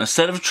normally do it.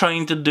 Instead of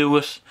trying to do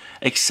it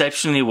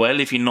exceptionally well,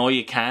 if you know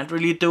you can't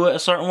really do it a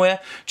certain way,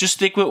 just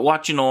stick with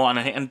what you know,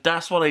 and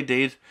that's what I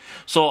did.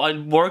 So I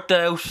worked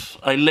out,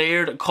 I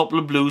layered a couple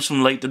of blues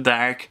from light to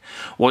dark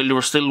while they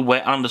were still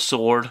wet on the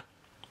sword,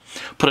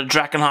 put a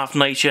Drakenhof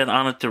Nightshade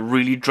on it to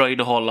really dry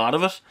the whole lot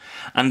of it,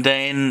 and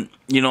then,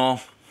 you know,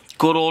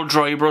 good old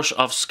dry brush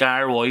of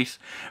Scar White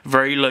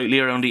very lightly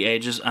around the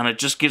edges, and it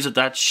just gives it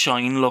that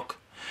shine look.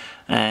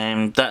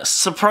 That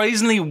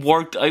surprisingly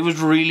worked. I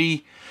was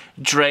really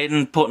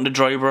dreading putting the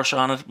dry brush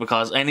on it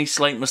because any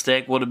slight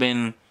mistake would have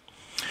been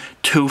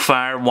too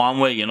far one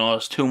way, you know,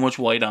 it's too much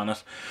white on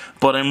it.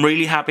 But I'm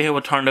really happy how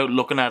it turned out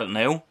looking at it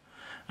now,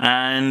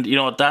 and you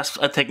know, that's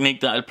a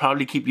technique that I'll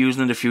probably keep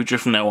using in the future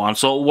from now on.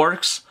 So it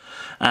works,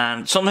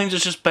 and sometimes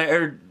it's just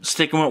better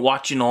sticking with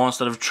what you know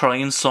instead of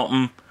trying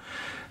something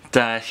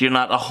that you're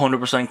not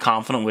 100%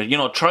 confident with. You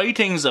know, try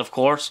things of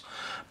course,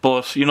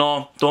 but you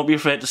know, don't be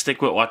afraid to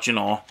stick with what you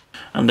know.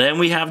 And then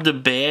we have the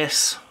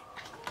base.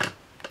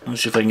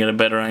 Let's see if I can get a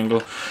better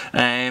angle.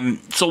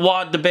 So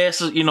what the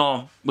base is, you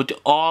know, with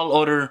all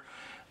other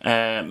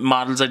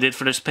models I did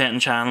for this painting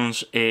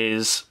challenge,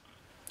 is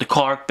the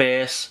cork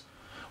base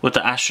with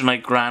the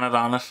Astronite granite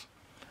on it,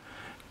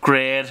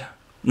 grade,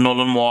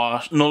 null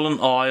and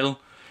oil,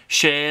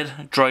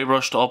 shade, dry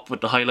brushed up with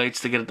the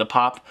highlights to get it to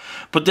pop.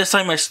 But this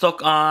time I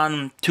stuck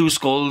on two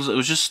skulls. It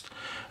was just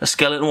a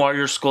skeleton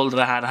warrior skull that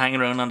I had hanging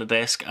around on the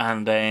desk,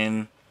 and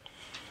then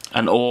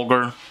an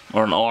ogre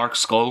or an orc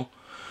skull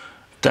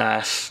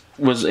that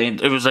was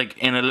it was like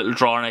in a little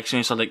drawer next to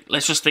me. So like,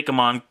 let's just stick them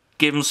on,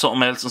 give them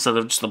something else instead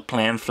of just a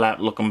plain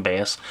flat looking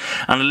base,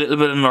 and a little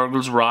bit of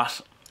Nurgle's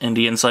Rot in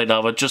the inside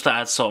of it just to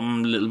add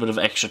something, a little bit of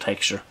extra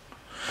texture.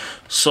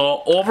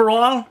 So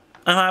overall,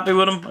 I'm happy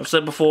with him. I've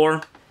said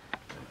before,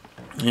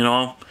 you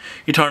know,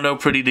 he turned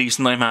out pretty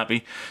decent. I'm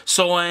happy.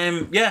 So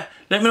yeah,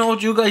 let me know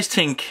what you guys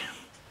think.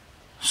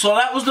 So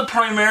that was the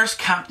Primaris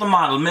Captain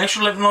model. Make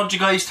sure to let me know what you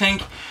guys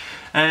think.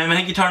 I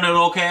think he turned out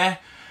okay,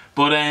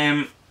 but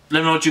let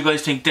me know what you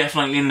guys think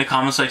definitely in the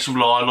comment section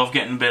below. I love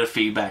getting a bit of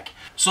feedback.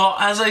 So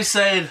as I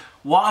said,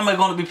 what am I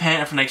going to be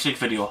painting for next week's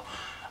video?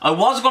 I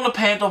was going to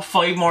paint up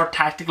 5 more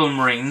Tactical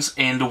Marines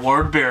in the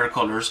Word Bearer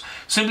colours,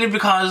 simply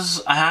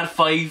because I had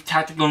 5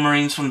 Tactical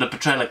Marines from the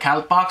Petrella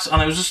Calc box, and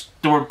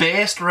they were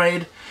based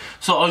red,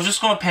 so I was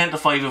just going to paint the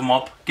 5 of them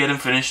up, get them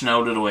finished and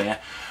out of the way.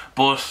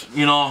 But,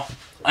 you know,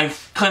 I'm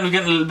kind of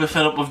getting a little bit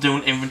fed up of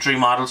doing infantry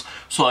models,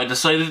 so I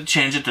decided to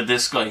change it to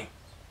this guy.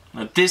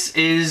 Now this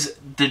is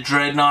the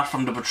Dreadnought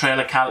from the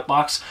Petrella Calc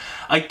box.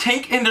 I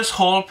think in this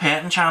whole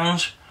painting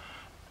challenge,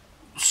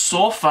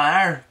 so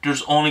far,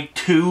 there's only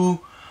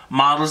 2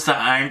 models that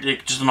aren't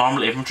like just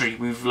normal infantry.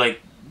 We've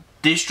like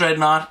this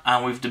Dreadnought,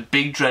 and we've the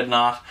big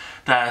Dreadnought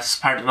that's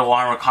part of the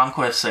Warhammer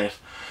Conquest set.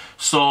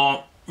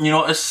 So, you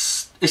know,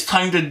 it's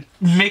time to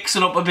mix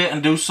it up a bit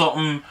and do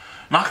something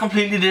not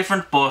completely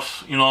different, but,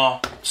 you know,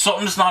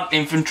 something that's not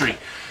infantry.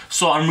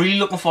 So I'm really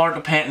looking forward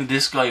to painting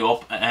this guy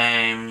up,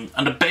 and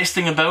the best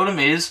thing about him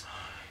is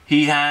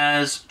he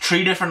has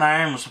 3 different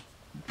arms.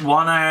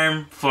 1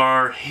 arm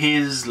for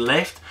his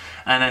left,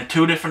 and then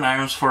 2 different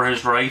arms for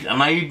his right,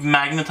 and I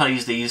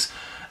magnetised these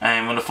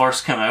when they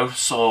first came out,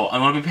 so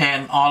I'm going to be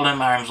painting all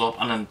them arms up,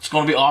 and then it's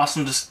going to be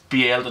awesome to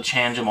be able to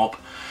change them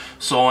up.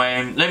 So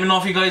let me know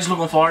if you guys are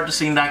looking forward to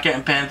seeing that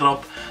getting painted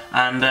up,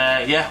 and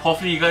yeah,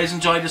 hopefully you guys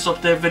enjoyed this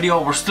update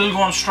video. We're still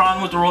going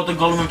strong with the Road to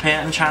Guilliman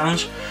painting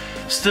challenge.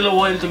 Still a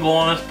while to go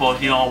on it,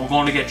 but you know, we're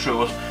going to get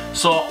through it.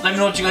 So let me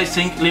know what you guys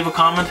think. Leave a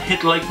comment,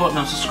 hit the like button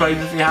and subscribe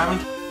if you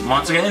haven't. And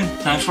once again,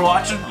 thanks for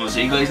watching, and I'll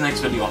see you guys next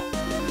video.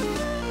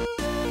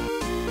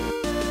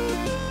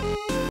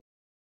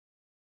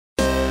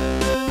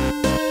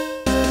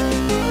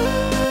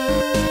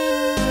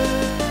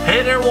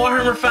 Hey there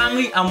Warhammer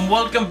family, and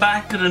welcome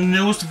back to the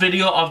newest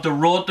video of the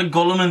Road to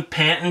Guilliman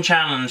Painting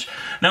Challenge.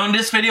 Now in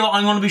this video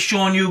I'm going to be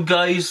showing you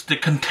guys the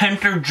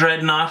Contemptor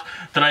Dreadnought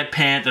that I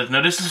painted.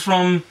 Now this is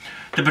from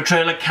the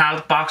Betrayal of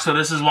Calt box, so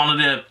this is one of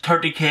the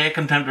 30k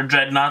Contemptor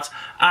Dreadnoughts.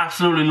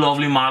 Absolutely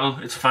lovely model.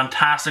 It's a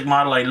fantastic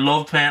model. I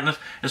love painting it.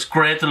 It's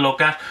great to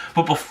look at.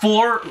 But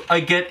before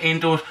I get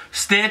into it,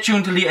 stay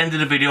tuned till the end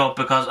of the video,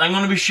 because I'm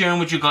going to be sharing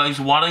with you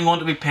guys what I'm going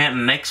to be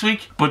painting next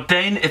week. But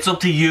then it's up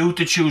to you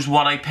to choose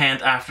what I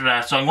paint after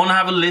that. So I'm going to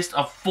have a list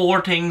of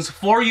 4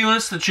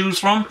 units to choose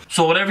from.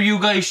 So whatever you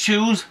guys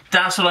choose,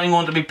 that's what I'm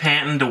going to be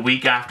painting the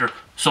week after.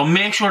 So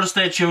make sure to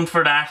stay tuned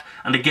for that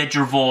and to get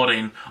your vote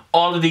in.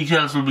 All the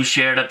details will be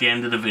shared at the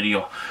end of the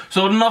video.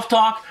 So with enough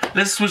talk,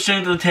 let's switch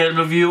down to the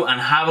table view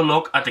and have a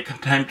look at the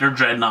Contemptor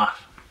Dreadnought.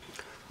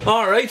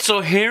 Alright,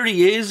 so here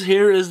he is.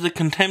 Here is the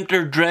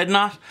Contemptor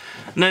Dreadnought.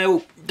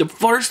 Now, the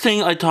first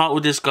thing I thought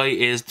with this guy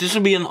is this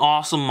would be an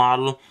awesome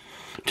model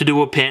to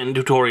do a painting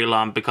tutorial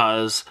on,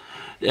 because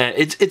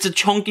it's a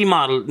chunky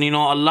model. You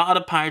know, a lot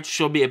of parts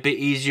should be a bit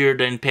easier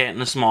than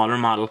painting a smaller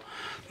model.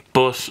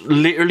 But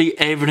literally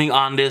everything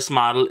on this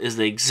model is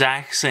the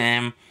exact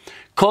same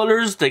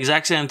colours, the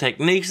exact same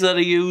techniques that I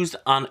used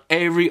on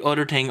every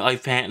other thing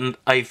I've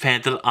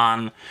painted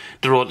on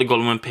the Road to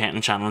Guilliman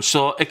Painting Challenge.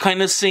 So it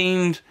kind of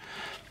seemed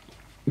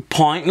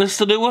pointless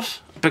to do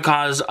it,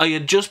 because I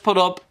had just put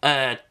up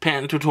a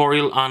painting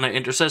tutorial on an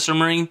Intercessor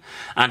Marine,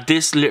 and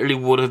this literally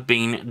would have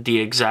been the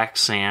exact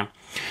same.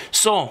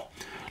 So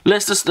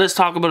let's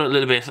talk about it a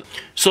little bit.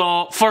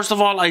 So first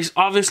of all, I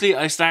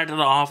started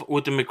off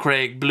with the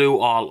McCraig blue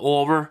all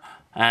over.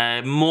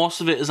 Most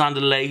of it is on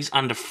the legs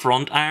and the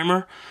front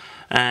armour.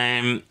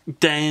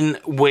 Then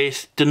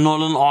with the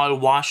Nuln Oil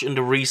wash in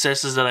the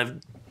recesses,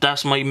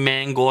 that's my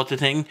main go-to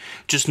thing.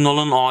 Just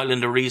Nuln Oil in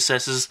the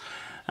recesses,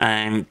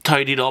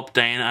 tidied up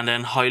then, and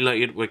then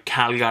highlighted with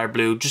Calgar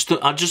blue, just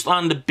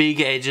on the big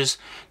edges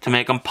to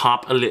make them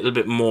pop a little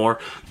bit more.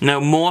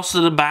 Now most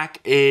of the back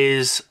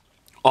is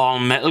all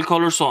metal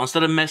colour, so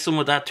instead of messing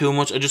with that too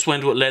much, I just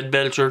went with Lead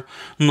Belcher,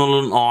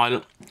 Nuln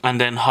Oil, and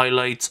then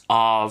highlights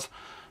of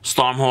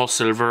Stormhole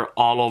Silver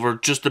all over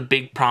just the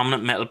big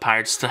prominent metal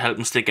parts to help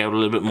them stick out a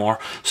little bit more.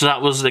 So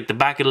that was like the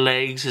back of the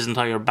legs, his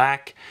entire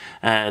back,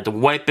 the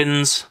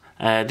weapons,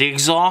 the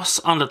exhausts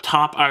on the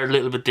top are a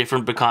little bit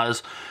different,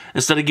 because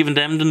instead of giving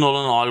them the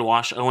Nuln Oil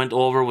wash, I went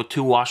over with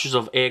 2 washes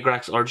of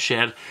Agrax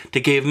Earthshed to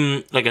give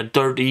them like a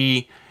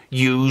dirty,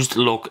 used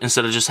look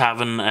instead of just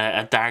having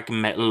a dark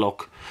metal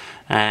look.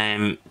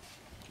 The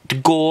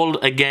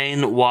gold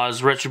again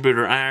was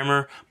Retributor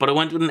armor, but I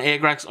went with an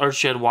Agrax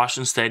Earthshed wash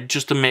instead,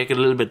 just to make it a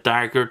little bit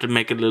darker, to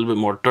make it a little bit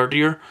more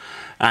dirtier.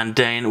 And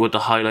then with the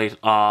highlight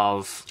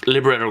of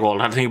Liberator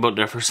gold, I had to think about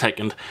that for a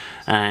second.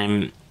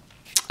 And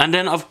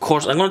then of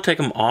course I'm going to take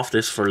him off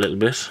this for a little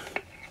bit,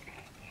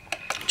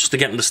 just to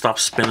get him to stop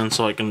spinning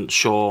so I can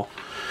show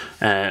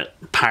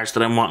parts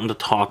that I'm wanting to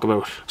talk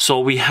about. So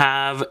we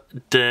have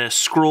the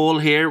scroll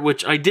here,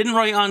 which I didn't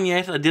write on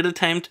yet. I did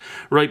attempt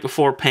right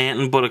before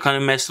painting, but I kind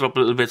of messed it up a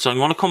little bit, so I'm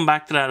going to come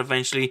back to that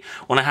eventually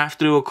when I have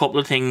to do a couple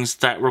of things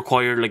that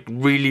require like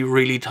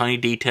really tiny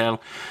detail,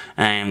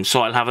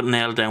 so I'll have it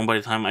nailed down by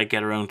the time I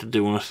get around to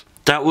doing it.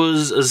 That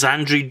was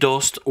Xandri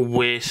Dust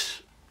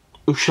with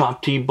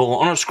Ushati Bone,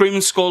 oh no,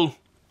 Screaming Skull,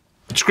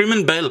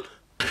 Screaming Bell,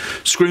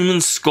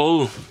 Screaming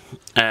Skull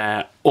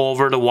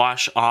over the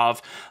wash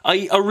of.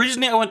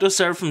 Originally I went to a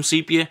Seraphim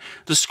Sepia.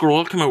 The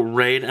scroll came out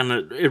red, and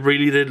it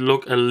really did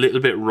look a little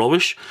bit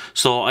rubbish,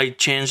 so I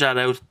changed that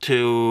out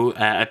to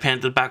I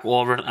painted back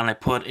over it, and I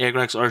put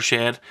Agrax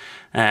Earthshed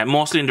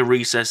mostly in the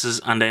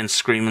recesses, and then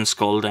Screaming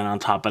Skull then on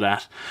top of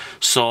that.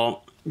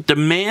 So the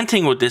main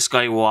thing with this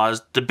guy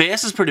was the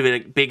base is pretty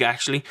big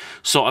actually,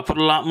 so I put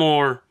a lot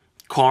more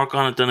cork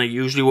on it than I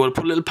usually would. I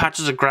put little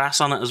patches of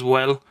grass on it as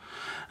well,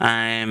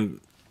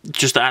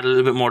 just to add a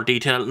little bit more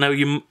detail. Now,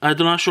 I'm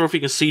not sure if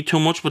you can see too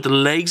much, but the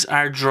legs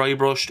are dry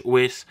brushed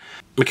with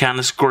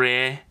Mechanis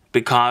Grey,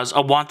 because I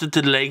wanted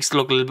the legs to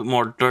look a little bit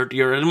more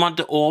dirtier. I didn't want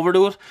to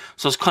overdo it,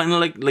 so it's kind of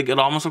like it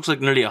almost looks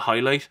like nearly a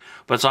highlight,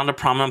 but it's on the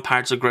prominent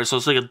parts of grey, so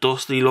it's like a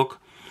dusty look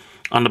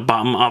on the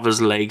bottom of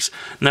his legs.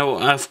 Now,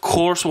 of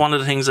course, one of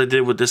the things I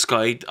did with this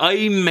guy,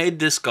 I made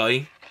this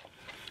guy.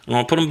 I'm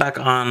going to put him back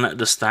on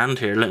the stand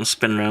here, let him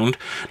spin around.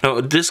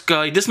 Now this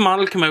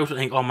model came out, I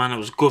think, oh man, it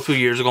was a good few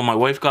years ago. My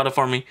wife got it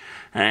for me.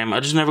 I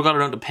just never got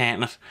around to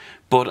painting it.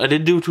 But I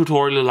did do a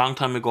tutorial a long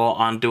time ago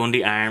on doing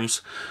the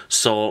arms.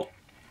 So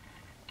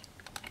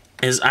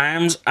his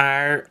arms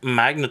are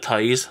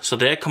magnetized, so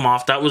they come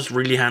off. That was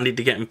really handy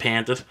to get him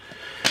painted,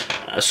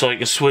 so I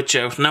can switch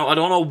out. Now I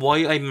don't know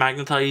why I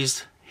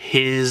magnetized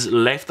his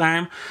left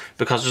arm,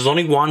 because there's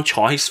only one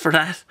choice for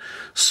that.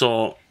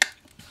 So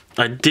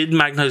I did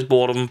magnetize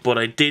both of them, but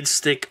I did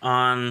stick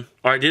on,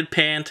 or I did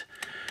paint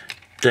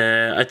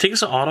I think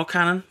it's an auto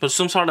cannon, but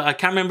some sort of, I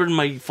can't remember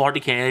my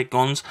 40k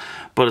guns,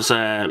 but it's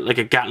like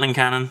a Gatling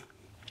cannon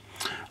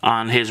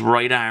on his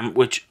right arm,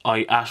 which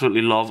I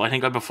absolutely love. I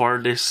think I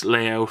prefer this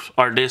layout,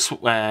 or this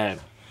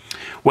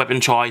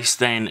weapon choice,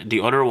 than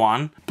the other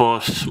one.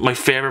 But my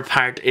favourite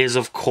part is,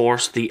 of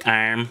course, the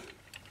arm.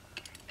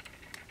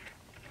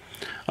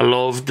 I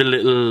love the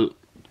little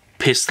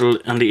pistol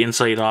on the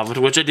inside of it,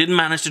 which I didn't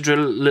manage to drill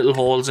little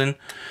holes in,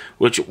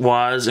 which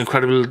was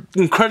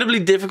incredibly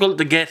difficult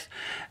to get,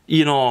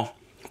 you know,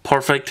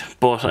 perfect.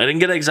 But I didn't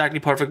get it exactly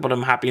perfect, but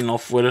I'm happy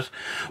enough with it.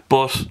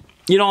 But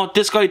you know,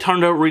 this guy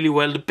turned out really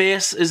well. The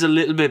base is a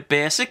little bit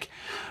basic,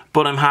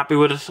 but I'm happy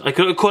with it. I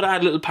could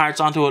add little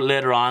parts onto it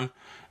later on,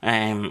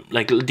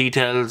 like little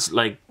details,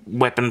 like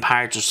weapon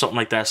parts or something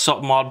like that.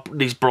 Something odd,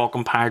 these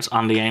broken parts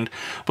on the end.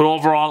 But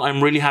overall,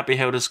 I'm really happy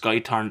how this guy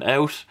turned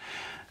out.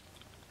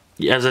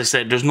 As I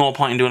said, there's no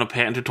point in doing a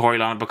painting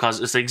tutorial on it because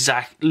it's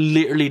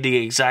literally the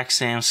exact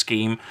same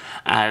scheme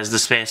as the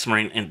Space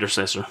Marine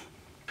Intercessor.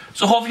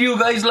 So hopefully you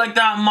guys like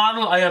that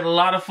model. I had a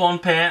lot of fun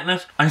painting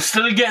it. I'm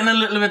still getting a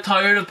little bit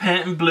tired of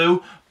painting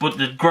blue, but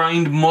the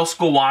grind must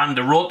go on.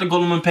 The Road to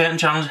Guilliman painting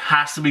challenge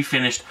has to be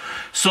finished.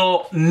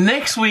 So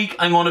next week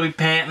I'm going to be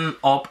painting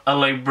up a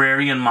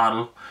librarian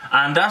model,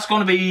 and that's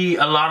going to be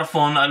a lot of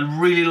fun. I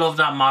really love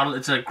that model.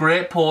 It's a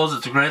great pose,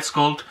 it's a great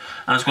sculpt,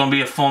 and it's going to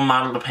be a fun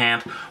model to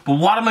paint. But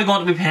what am I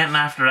going to be painting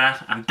after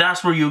that? And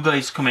that's where you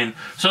guys come in.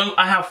 So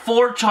I have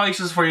 4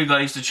 choices for you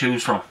guys to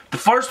choose from. The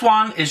first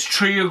one is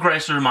 3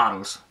 aggressor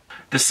models.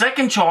 The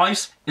second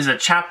choice is a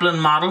chaplain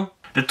model.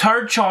 The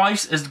third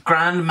choice is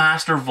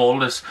Grandmaster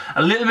Voltus.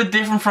 A little bit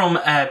different from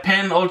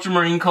Pen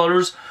Ultramarine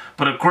colours,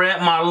 but a great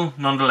model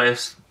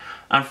nonetheless.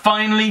 And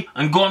finally,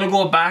 I'm going to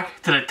go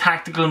back to the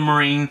Tactical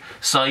Marine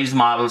sized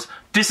models.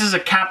 This is a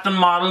Captain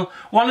model.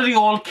 One of the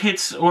old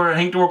kits where I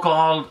think they were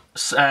called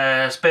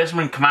Space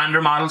Marine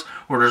Commander models,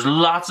 where there's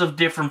lots of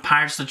different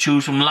parts to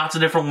choose from, lots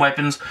of different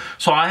weapons.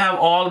 So I have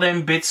all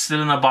them bits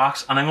still in a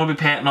box, and I'm going to be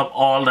painting up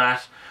all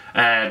that.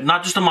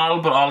 Not just the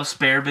model, but all the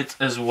spare bits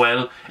as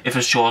well, if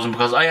it's chosen,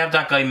 because I have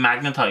that guy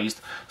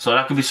magnetized, so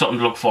that could be something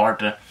to look forward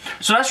to.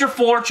 So that's your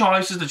 4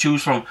 choices to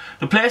choose from.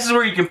 The places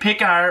where you can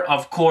pick are,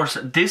 of course,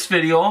 this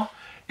video,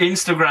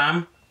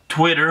 Instagram,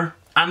 Twitter,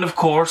 and of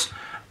course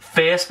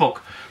Facebook.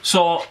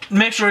 So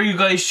make sure you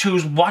guys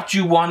choose what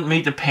you want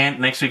me to paint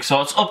next week. So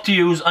it's up to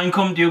you. I'm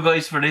coming to you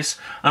guys for this.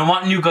 I'm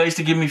wanting you guys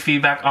to give me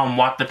feedback on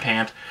what to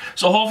paint.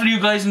 So hopefully you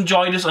guys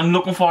enjoy this. I'm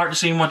looking forward to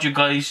seeing what you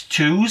guys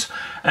choose.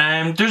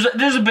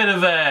 There's a bit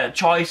of a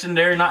choice in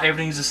there. Not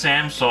everything's the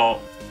same, so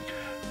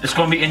it's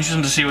going to be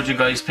interesting to see what you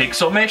guys pick.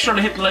 So make sure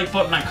to hit the like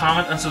button and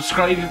comment and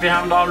subscribe if you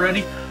haven't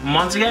already. And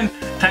once again,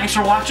 thanks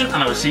for watching, and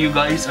I will see you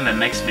guys in the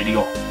next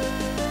video.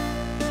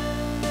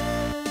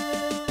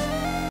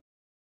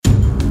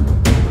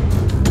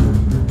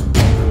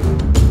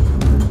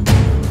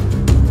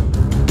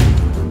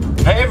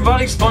 Hey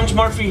everybody, Sponge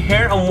Murphy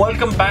here, and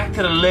welcome back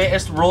to the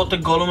latest Road to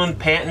Guilliman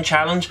Painting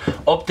Challenge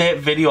update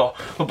video.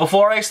 But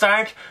before I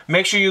start,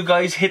 make sure you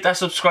guys hit that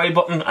subscribe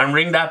button and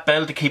ring that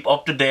bell to keep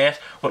up to date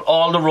with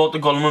all the Road to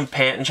Guilliman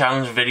Painting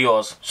Challenge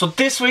videos. So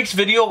this week's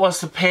video was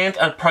to paint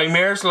a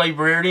Primaris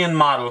Librarian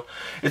model.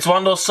 It's one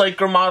of those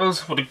psyker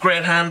models with a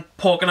great hand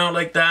poking out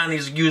like that, and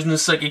he's using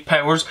his psychic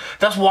powers.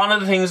 That's one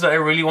of the things that I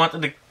really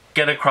wanted to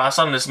get across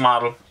on this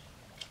model,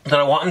 that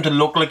I want him to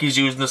look like he's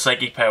using the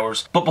psychic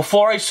powers. But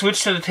before I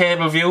switch to the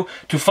table view,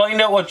 to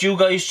find out what you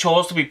guys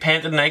chose to be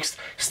painted next,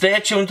 stay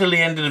tuned till the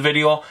end of the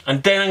video,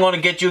 and then I'm going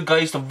to get you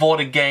guys to vote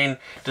again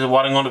to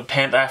what I'm going to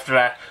paint after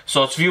that.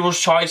 So it's viewers'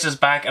 choice is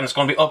back, and it's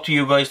going to be up to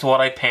you guys to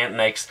what I paint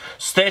next.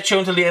 Stay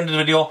tuned till the end of the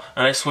video,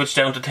 and I switch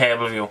down to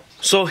table view.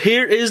 So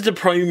here is the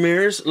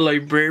Primaris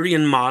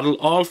Librarian model,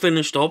 all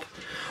finished up,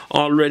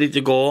 all ready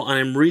to go, and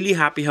I'm really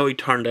happy how he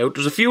turned out.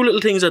 There's a few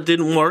little things that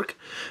didn't work,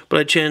 but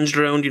I changed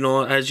around, you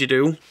know, as you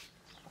do.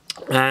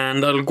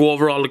 And I'll go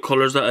over all the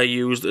colours that I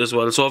used as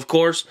well. So of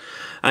course,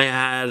 I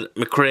had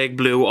McCraig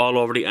blue all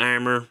over the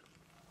armour.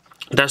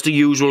 That's the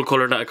usual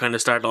colour that I kind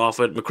of start off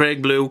with.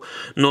 McCraig blue,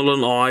 null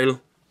and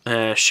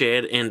oil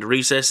shade in the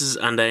recesses,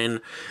 and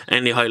then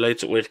any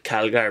highlights with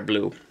Calgar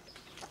blue.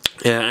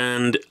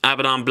 And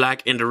Abaddon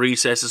black in the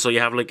recesses, so you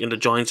have like in the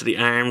joints of the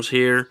arms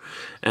here,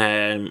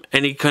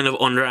 any kind of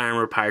under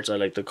armour parts, I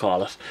like to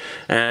call it.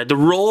 The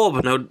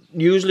robe, now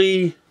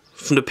usually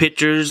from the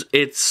pictures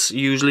it's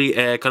usually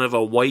kind of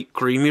a white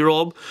creamy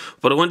robe,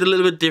 but I went a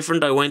little bit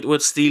different. I went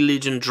with Steel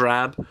Legion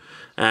drab,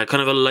 kind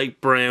of a light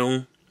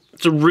brown.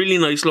 It's a really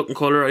nice looking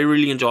colour. I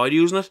really enjoyed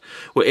using it,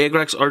 with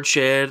Agrax Earth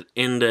Shade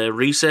in the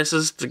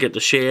recesses to get the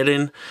shade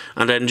in,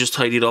 and then just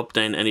tidied up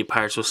then any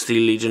parts with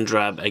Steel Legion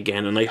drab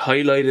again, and I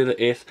highlighted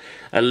it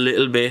a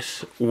little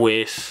bit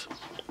with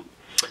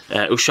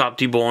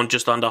Ushabti Bone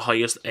just on the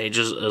highest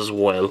edges as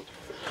well.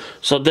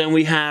 So then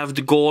we have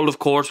the gold, of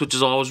course, which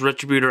is always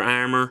Retributor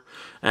armour.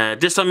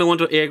 This time I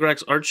went with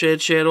Agrax Earth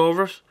Shade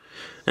over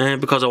it,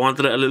 because I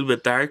wanted it a little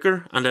bit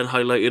darker, and then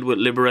highlighted with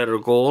Liberator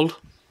Gold.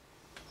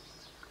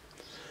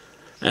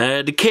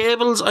 The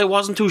cables I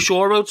wasn't too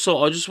sure about,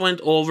 so I just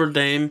went over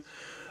them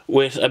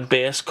with a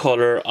base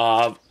colour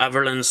of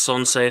Everland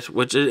Sunset,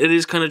 which it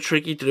is kind of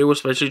tricky to do,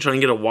 especially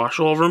trying to get a wash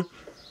over him.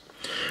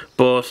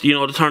 But, you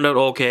know, it turned out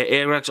okay.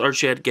 Agrax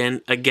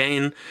Earthshade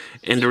again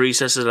in the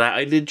recesses of that.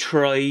 I did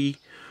try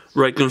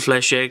Reikland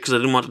Flesh Shade because I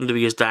didn't want them to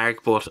be as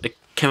dark, but it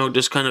came out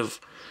this kind of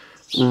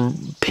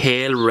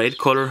pale red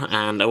colour,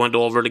 and I went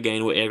over it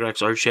again with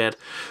Agrax Earthshade,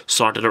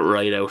 sorted it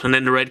right out. And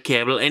then the red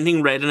cable,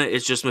 anything red in it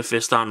is just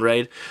Mephiston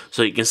red,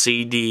 so you can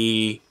see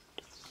the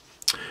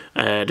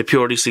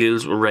purity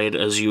seals were red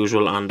as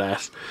usual on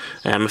that.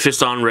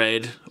 Mephiston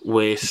red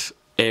with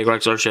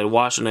Agrax Earthshade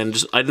wash, and then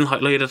I didn't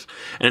highlight it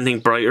anything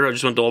brighter, I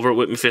just went over it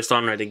with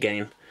Mephiston red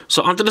again.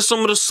 So onto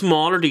some of the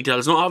smaller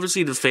details. Now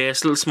obviously the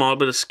face, little small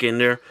bit of skin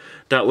there,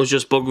 that was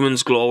just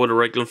Bugman's Glow with a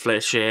Reikland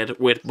Flesh Shade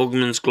with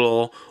Bugman's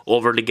Glow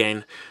over it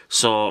again.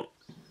 So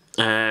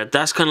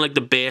that's kind of like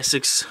the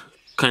basics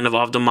kind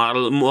of the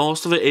model.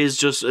 Most of it is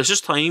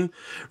just time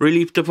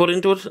really to put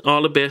into it.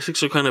 All the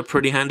basics are kind of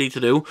pretty handy to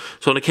do.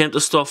 So when it came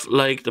to stuff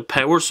like the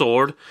power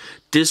sword,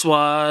 I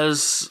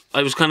was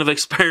kind of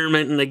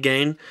experimenting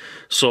again.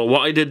 So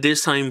what I did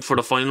this time for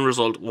the final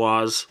result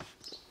was,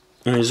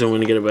 let me zoom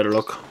in to get a better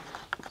look.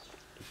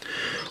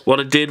 What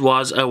I did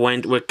was I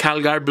went with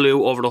Calgar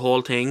Blue over the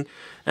whole thing,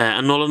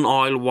 a Null and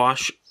Oil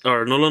wash,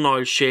 or Null and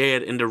Oil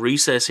shade in the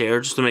recess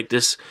here, just to make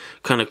this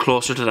kind of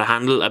closer to the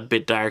handle, a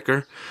bit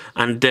darker.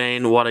 And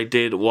then what I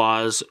did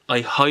was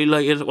I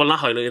highlighted, well not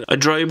highlighted, I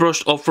dry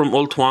brushed up from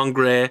Ulthuan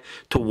Grey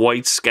to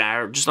White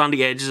Scar, just on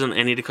the edges and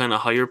any of the kind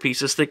of higher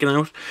pieces sticking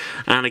out.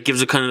 And it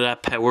gives it kind of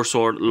that power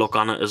sword look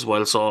on it as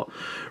well. So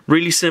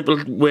really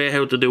simple way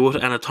how to do it,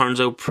 and it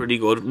turns out pretty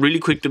good. Really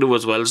quick to do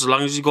as well, as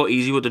long as you go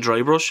easy with the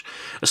dry brush,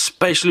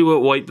 especially with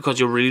white, because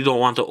you really don't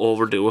want to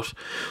overdo it.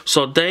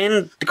 So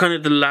then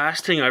the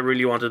last thing I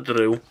really wanted to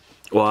do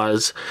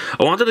was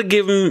I wanted to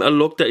give him a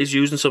look that he's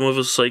using some of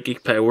his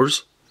psychic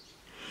powers.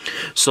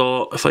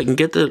 So if I can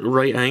get the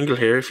right angle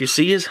here, if you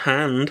see his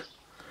hand,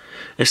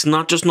 it's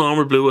not just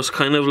normal blue, it's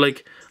kind of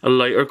like a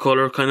lighter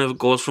colour, kind of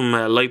goes from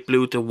light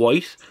blue to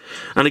white.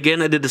 And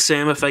again, I did the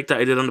same effect that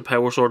I did on the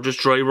power sword, just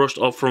dry brushed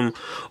up from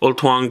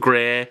Ulthuan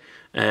Grey,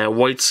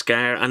 White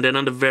Scar, and then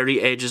on the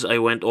very edges I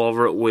went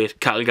over it with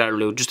Calgar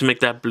Blue, just to make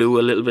that blue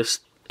a little bit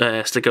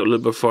stick out a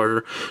little bit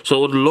further.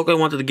 So the look I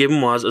wanted to give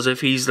him was as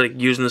if he's like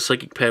using his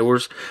psychic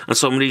powers, and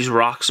some of these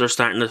rocks are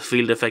starting to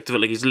feel the effect of it,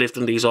 like he's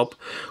lifting these up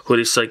with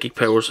his psychic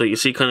powers. So you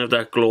see kind of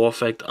that glow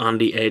effect on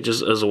the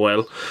edges as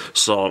well.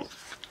 So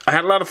I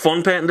had a lot of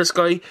fun painting this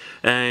guy.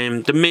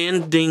 The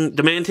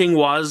main thing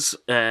was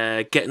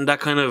getting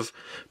that kind of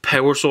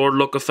power sword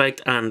look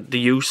effect and the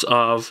use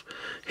of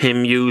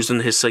him using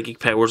his psychic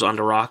powers on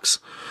the rocks.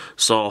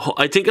 So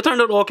I think it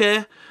turned out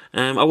okay.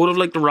 I would have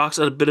liked the rocks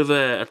at a bit of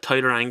a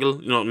tighter angle,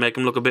 you know, make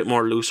them look a bit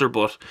more looser,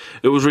 but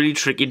it was really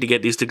tricky to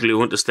get these to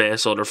glue and to stay,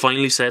 so they're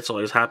finally set, so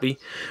I was happy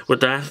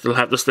with that. They'll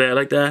have to stay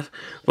like that.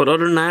 But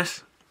other than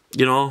that,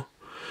 you know,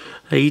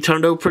 he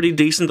turned out pretty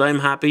decent. I'm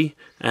happy.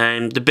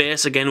 And the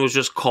base again was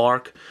just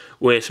cork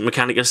with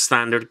Mechanicus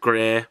Standard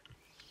Grey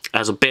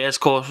as a base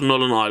coat,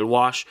 Null and Oil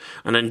wash,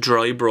 and then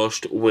dry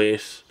brushed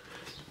with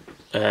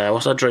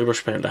what's that dry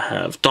brush paint I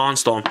have?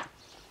 Dawnstone.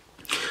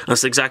 And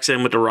it's the exact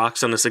same with the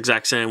rocks, and it's the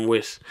exact same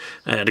with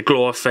the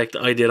glow effect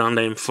I did on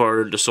them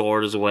for the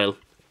sword as well.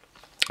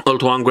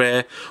 Ulthuan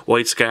Grey,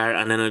 White Scar,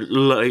 and then a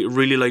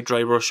really light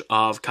dry brush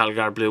of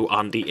Calgar Blue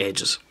on the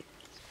edges.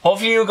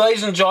 Hopefully you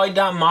guys enjoyed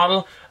that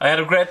model. I had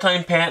a great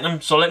time painting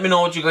him, so let me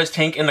know what you guys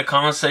think in the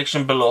comment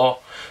section below.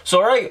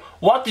 So alright,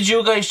 what did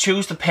you guys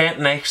choose to paint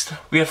next?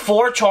 We had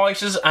 4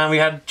 choices, and we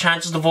had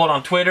chances to vote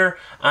on Twitter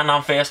and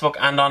on Facebook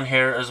and on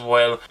here as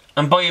well.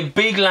 And by a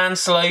big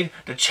landslide,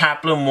 the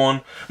Chaplain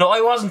won. Now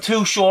I wasn't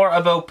too sure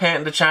about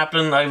painting the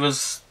Chaplain.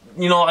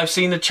 I've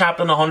seen the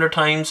Chaplain 100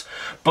 times,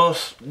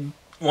 but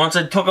once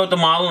I took out the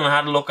model and I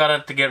had a look at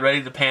it to get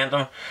ready to paint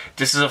them,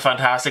 this is a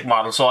fantastic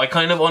model. So I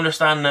kind of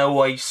understand now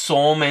why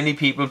so many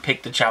people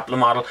pick the Chaplain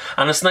model.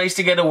 And it's nice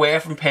to get away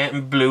from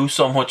painting blue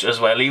so much as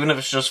well, even if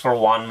it's just for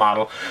one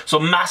model. So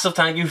massive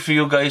thank you for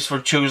you guys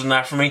for choosing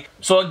that for me.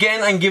 So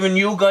again, I'm giving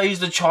you guys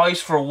the choice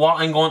for what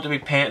I'm going to be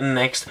painting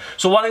next.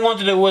 So what I'm going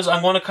to do is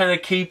I'm going to kind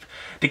of keep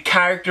the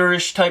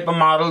character-ish type of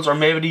models, or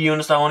maybe the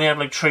units that only have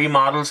like 3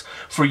 models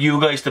for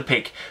you guys to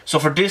pick. So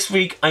for this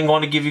week, I'm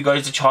going to give you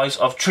guys the choice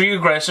of 3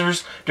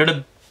 aggressors. They're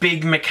the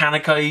big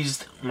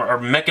mechanized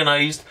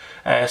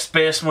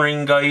Space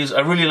Marine guys. I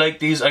really like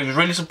these. I was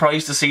really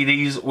surprised to see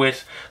these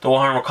with the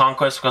Warhammer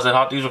Conquest, because I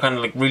thought these were kind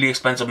of like really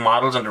expensive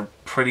models and they're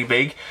pretty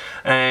big.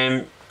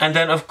 And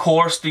then of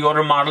course the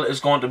other model is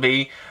going to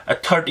be a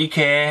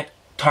 30k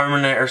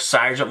Terminator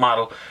Sergeant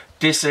model.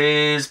 This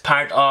is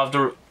part of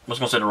the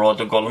Road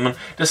to Guilliman.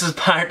 This is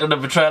part of the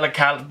Betrayal of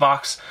Celt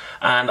box,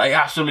 and I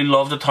absolutely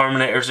love the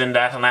Terminators in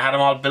that, and I had them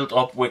all built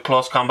up with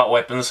close combat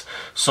weapons.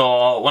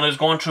 So when I was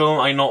going through them,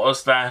 I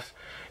noticed that,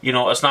 you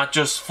know, it's not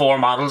just 4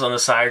 models on the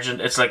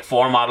Sergeant, it's like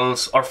 4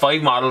 models, or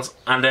 5 models,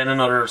 and then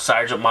another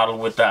Sergeant model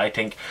with that, I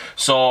think.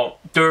 So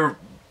they're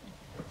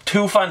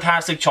 2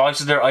 fantastic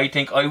choices there, I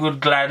think. I would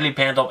gladly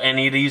paint up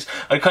any of these.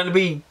 I'd kind of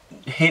be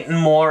hinting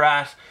more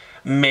at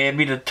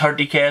maybe the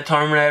 30k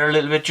Terminator a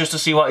little bit, just to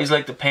see what he's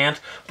like to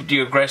paint. But the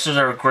aggressors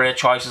are a great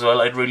choice as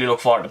well. I'd really look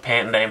forward to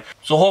painting them.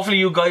 So hopefully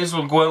you guys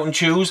will go out and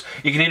choose.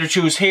 You can either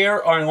choose here,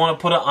 or I'm going to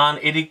put it on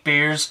Idic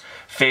Beer's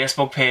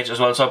Facebook page as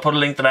well. So I'll put a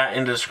link to that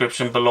in the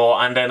description below,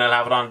 and then I'll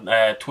have it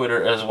on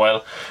Twitter as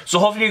well. So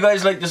hopefully you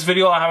guys like this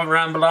video. I haven't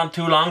rambled on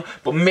too long,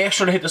 but make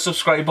sure to hit the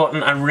subscribe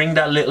button and ring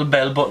that little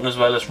bell button as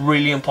well. It's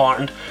really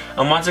important.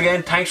 And once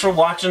again, thanks for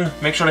watching.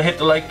 Make sure to hit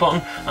the like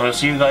button, and I'll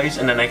see you guys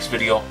in the next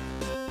video.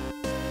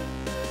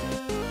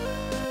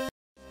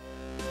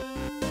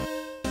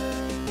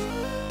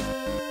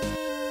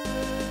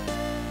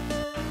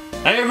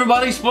 Hey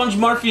everybody, Sponge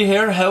Murphy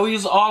here. How are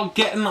you all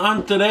getting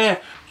on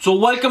today? So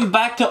welcome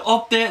back to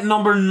update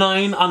number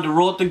 9 on the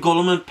Road to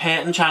Guilliman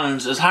Painting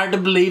Challenge. It's hard to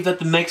believe that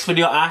the next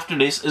video after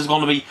this is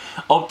going to be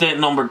update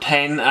number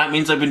 10. That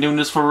means I've been doing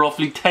this for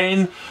roughly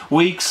 10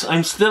 weeks.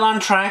 I'm still on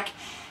track.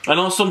 I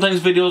know sometimes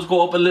videos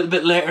go up a little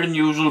bit later than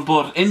usual,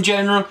 but in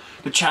general,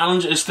 the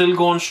challenge is still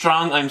going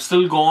strong. I'm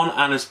still going,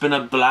 and it's been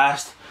a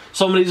blast.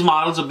 Some of these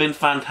models have been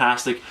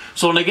fantastic.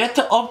 So when I get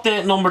to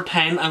update number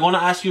 10, I'm going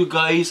to ask you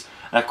guys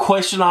a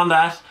question on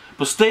that.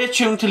 But stay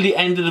tuned till the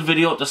end of the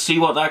video to see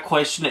what that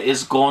question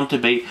is going to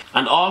be.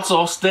 And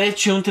also stay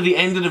tuned to the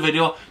end of the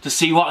video to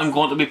see what I'm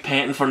going to be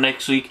painting for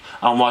next week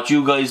and what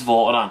you guys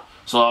voted on.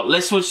 So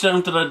let's switch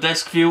down to the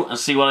desk view and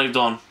see what I've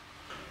done.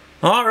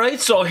 Alright,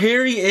 so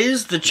here he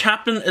is. The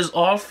chaplain is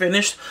all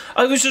finished.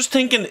 I was just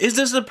thinking, is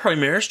this the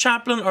Primaris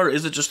chaplain or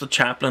is it just a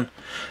chaplain?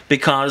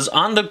 Because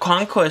on the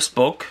Conquest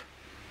book,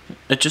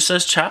 it just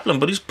says chaplain,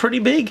 but he's pretty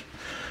big.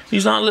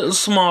 He's not a little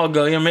small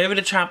guy, or maybe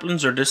the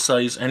chaplains are this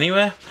size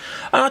anyway.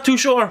 I'm not too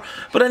sure.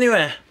 But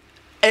anyway,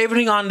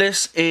 everything on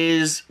this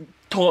is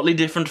totally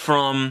different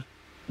from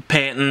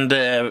painting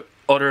the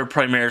other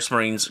Primaris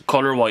Marines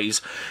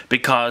colour-wise.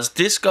 Because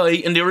this guy,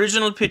 in the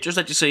original pictures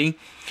that you see,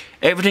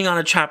 everything on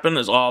a chaplain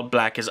is all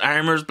black. His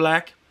armour is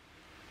black,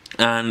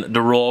 and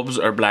the robes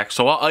are black.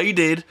 So what I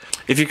did,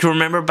 if you can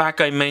remember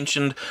back, I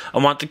mentioned I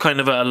wanted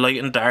kind of a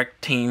light and dark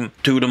theme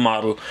to the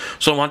model.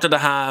 So I wanted to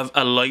have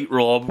a light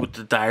robe with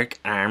the dark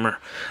armour,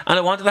 and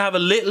I wanted to have a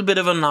little bit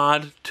of a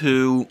nod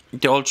to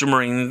the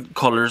ultramarine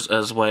colours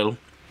as well.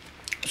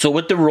 So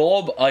with the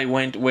robe, I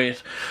went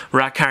with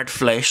Rackard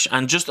Flesh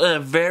and just a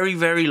very,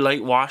 very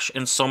light wash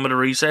in some of the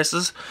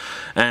recesses.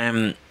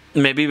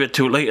 Maybe a bit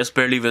too light, it's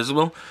barely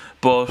visible,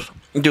 but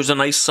there's a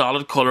nice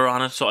solid colour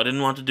on it, so I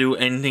didn't want to do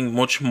anything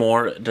much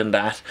more than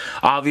that.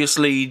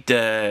 Obviously,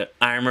 the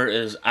armour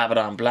is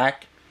Abaddon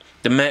Black.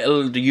 The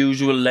metal, the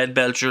usual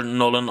Leadbelcher,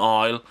 Nuln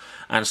Oil,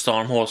 and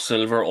Stormhold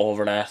Silver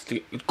over that.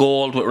 The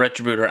gold with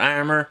Retributor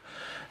armour.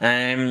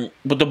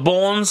 But the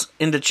bones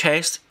in the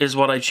chest is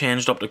what I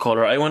changed up the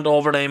colour. I went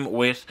over them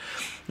with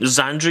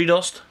Xandri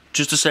Dust,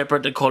 just to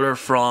separate the colour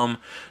from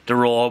the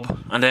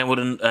robe, and then with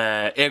an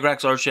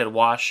Agrax Earthshade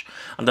wash,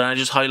 and then I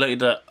just highlighted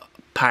the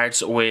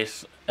parts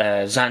with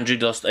Xandri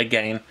Dust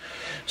again.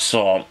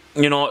 So,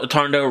 you know, it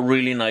turned out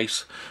really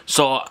nice.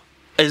 So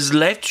his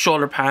left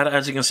shoulder pad,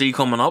 as you can see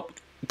coming up,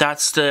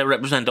 that's to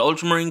represent the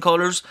ultramarine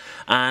colours.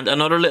 And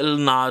another little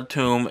nod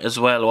to him as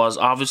well was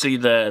obviously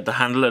the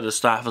handle of the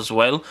staff as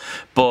well,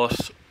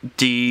 but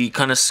the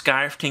kind of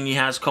scarf thing he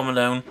has coming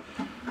down,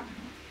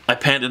 I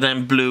painted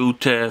them blue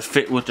to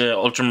fit with the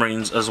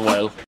ultramarines as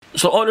well.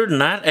 So other than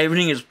that,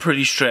 everything is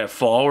pretty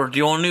straightforward.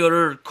 The only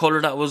other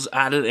colour that was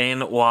added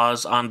in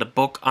was on the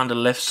book on the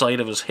left side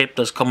of his hip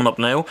that's coming up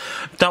now.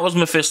 That was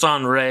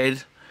Mephiston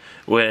Red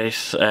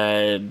with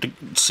the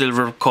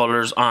silver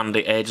colours on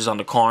the edges, on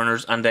the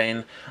corners, and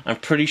then I'm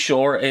pretty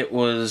sure it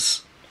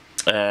was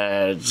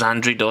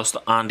Xandri Dust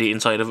on the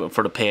inside of it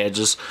for the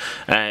pages.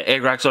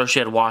 Agrax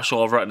Earthshade wash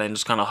over it, and then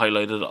just kind of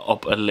highlighted it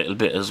up a little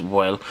bit as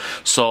well.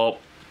 So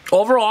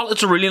overall,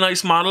 it's a really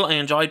nice model. I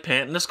enjoyed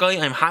painting this guy.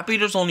 I'm happy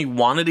there's only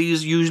one of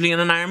these usually in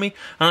an army.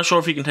 I'm not sure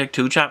if you can take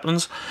 2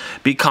 chaplains,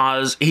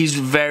 because he's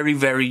very,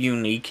 very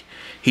unique.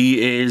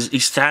 He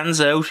stands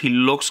out, he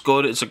looks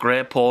good, it's a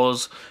great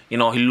pose, you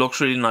know, he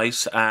looks really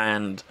nice,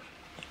 and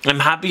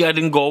I'm happy I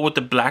didn't go with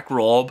the black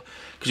robe,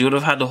 because you would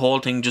have had the whole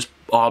thing just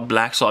all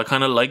black, so I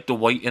kind of like the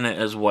white in it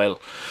as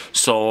well.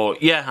 So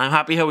yeah, I'm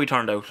happy how he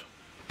turned out.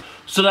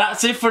 So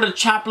that's it for the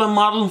chaplain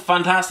model.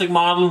 Fantastic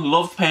model,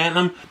 loved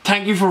painting him.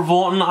 Thank you for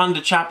voting on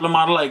the chaplain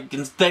model. I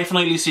can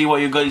definitely see why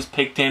you guys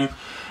picked him.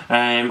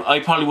 I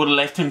probably would have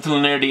left him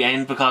till near the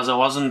end because I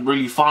wasn't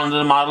really fond of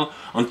the model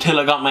until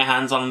I got my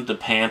hands on him to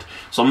paint.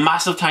 So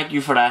massive thank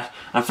you for that.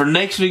 And for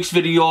next week's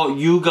video,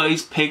 you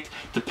guys picked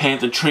to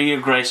paint the 3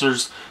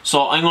 aggressors.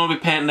 So I'm going to be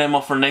painting them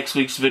up for next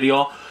week's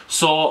video.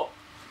 So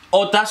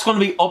that's going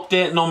to be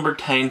update number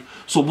 10.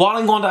 So what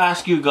I'm going to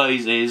ask you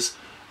guys is,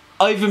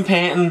 I've been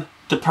painting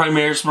the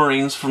Primaris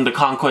Marines from the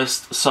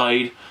Conquest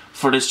side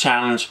for this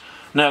challenge.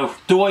 Now,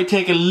 do I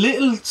take a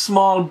little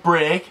small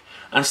break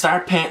and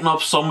start painting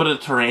up some of the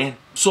terrain?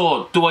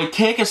 So, do I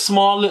take a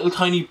small little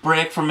tiny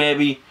break for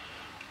maybe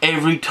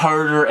every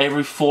 3rd or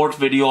every 4th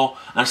video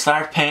and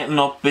start painting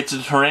up bits of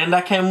the terrain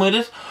that came with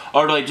it?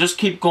 Or do I just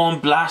keep going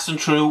blasting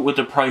through with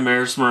the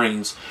Primaris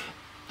Marines?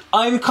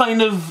 I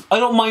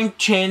don't mind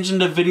changing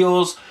the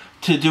videos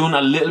to doing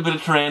a little bit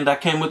of terrain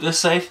that came with this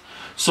set.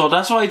 So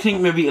that's why I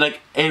think maybe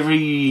like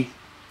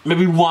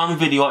maybe one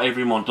video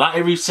every month, not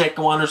every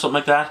second one or something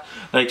like that.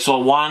 Like, so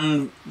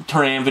one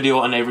terrain video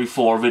on every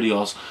 4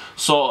 videos.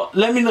 So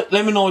let me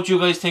know what you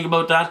guys think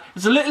about that.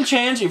 It's a little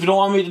change. If you don't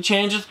want me to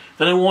change it,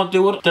 then I won't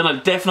do it. Then I'll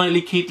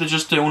definitely keep to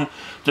just doing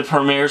the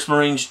Premier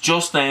Marines,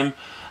 just them,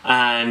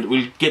 and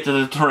we'll get to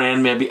the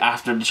terrain maybe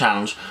after the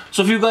challenge.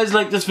 So if you guys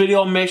like this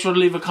video, make sure to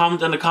leave a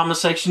comment in the comment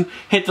section,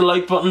 hit the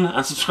like button,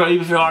 and subscribe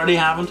if you already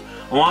haven't.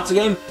 And once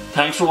again,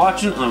 thanks for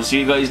watching, and I'll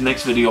see you guys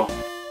next video.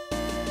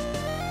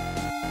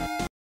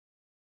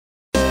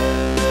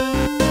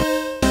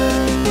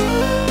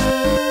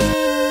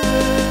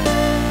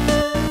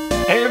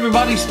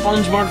 Everybody,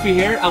 Sponge Murphy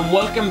here, and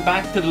welcome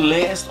back to the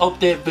latest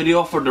update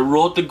video for the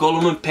Road to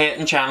Guilliman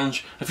Painting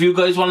Challenge. If you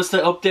guys want to stay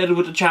updated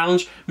with the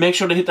challenge, make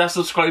sure to hit that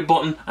subscribe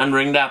button and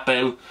ring that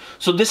bell.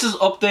 So this is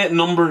update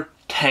number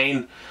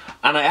 10,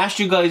 and I asked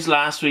you guys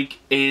last week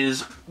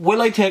is,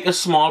 will I take a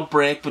small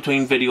break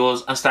between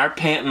videos and start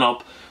painting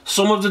up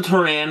some of the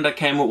terrain that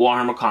came with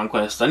Warhammer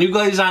Conquest? And you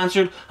guys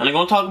answered, and I'm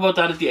going to talk about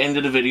that at the end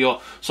of the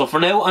video. So for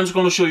now, I'm just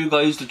going to show you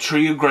guys the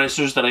 3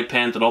 aggressors that I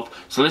painted up.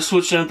 So let's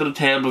switch down to the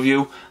table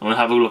view and we'll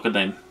have a look at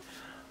them.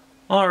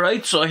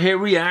 Alright, so here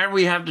we are.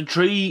 We have the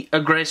 3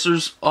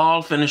 aggressors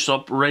all finished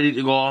up, ready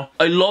to go.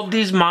 I love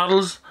these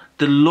models.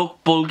 They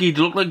look bulky, they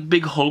look like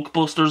big Hulk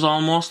busters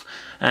almost.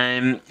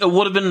 It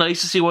would have been nice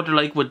to see what they're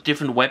like with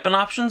different weapon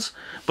options,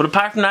 but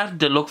apart from that,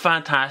 they look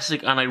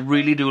fantastic and I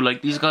really do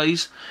like these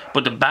guys.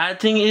 But the bad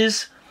thing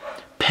is,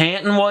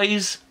 painting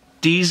wise,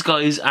 these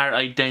guys are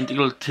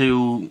identical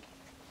to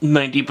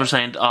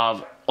 90%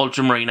 of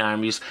Ultramarine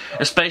armies,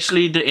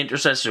 especially the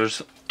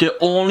intercessors. The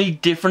only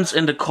difference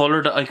in the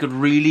colour that I could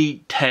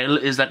really tell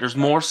is that there's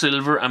more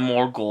silver and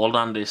more gold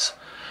on this.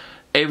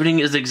 Everything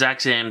is the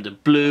exact same, the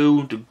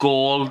blue, the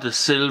gold, the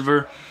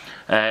silver.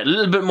 A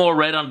little bit more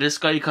red on this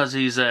guy because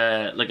he's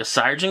like a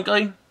sergeant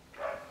guy.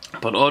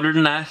 But other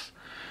than that,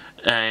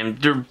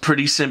 they're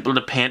pretty simple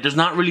to paint. There's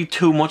not really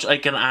too much I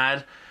can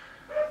add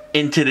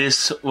into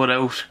this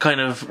without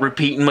kind of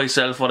repeating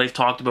myself what I've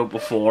talked about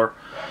before.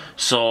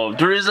 So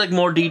there is like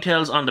more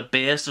details on the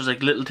base. There's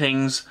like little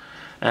things,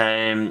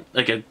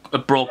 like a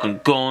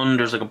broken gun.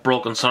 There's like a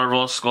broken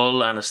servo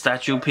skull and a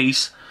statue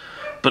piece.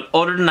 But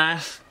other than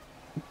that,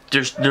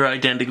 they're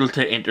identical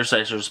to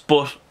intercessors,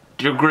 but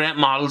they're great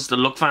models. They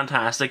look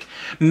fantastic.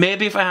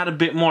 Maybe if I had a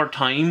bit more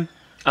time,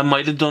 I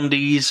might have done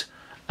these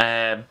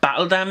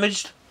battle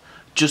damaged,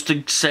 just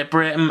to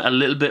separate them a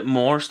little bit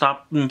more,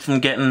 stop them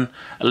from getting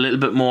a little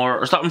bit more,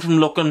 or stop them from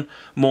looking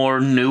more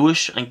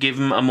newish and give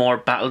them a more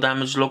battle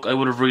damaged look. I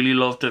would have really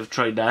loved to have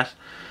tried that,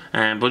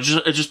 but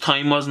just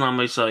time wasn't on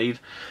my side.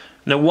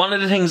 Now, one of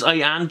the things I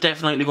am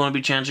definitely going to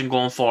be changing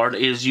going forward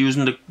is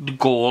using the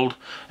gold,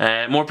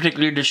 more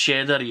particularly the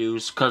shade that I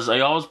use, because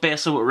I always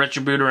base it with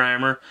Retributor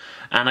armor,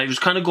 and I was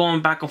kind of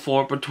going back and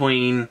forth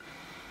between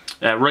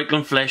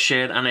Reichland Flesh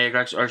shade and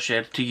Agrax Earth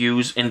shade to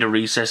use in the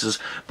recesses.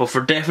 But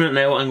for definite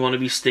now, I'm going to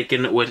be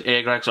sticking with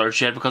Agrax Earth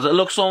shade because it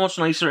looks so much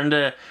nicer in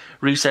the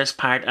recess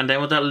part, and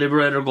then with that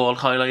Liberator gold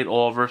highlight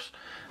over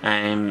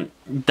it,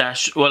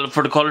 well,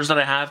 for the colours that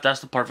I have, that's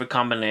the perfect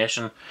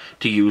combination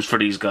to use for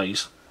these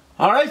guys.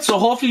 Alright, so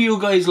hopefully you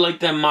guys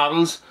like them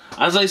models.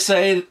 As I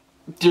said,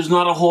 there's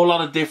not a whole lot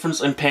of difference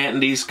in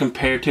painting these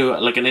compared to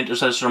like an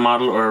intercessor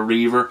model or a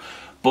reaver,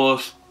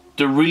 but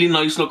they're really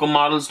nice looking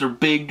models. They're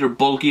big, they're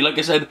bulky. Like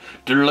I said,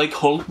 they're like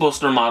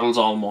Hulkbuster models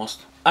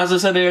almost. As I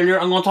said earlier,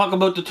 I'm going to talk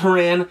about the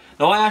terrain.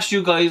 Now, I asked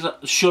you guys,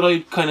 should I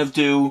kind of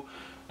do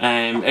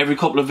every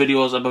couple of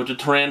videos about the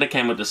terrain that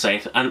came with the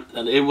set, and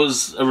it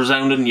was a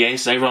resounding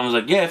yes. Everyone was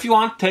like, yeah, if you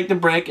want, take the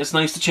break. It's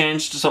nice to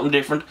change to something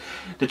different.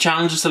 The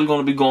challenge is still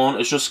going to be going.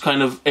 It's just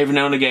kind of every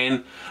now and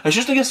again. It's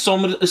just, I guess,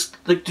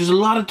 like there's a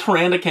lot of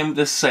terrain that came with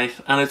this set,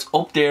 and it's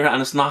up there,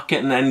 and it's not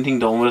getting anything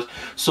done with it.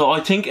 So I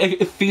think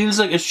it feels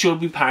like it should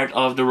be part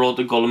of the Road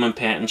to Guilliman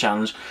Painting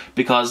Challenge,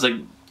 because like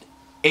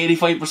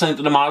 85%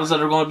 of the models that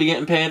are going to be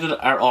getting painted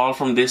are all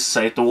from this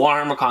set, the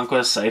Warhammer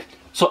Conquest set.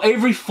 So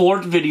every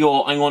 4th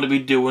video I'm going to be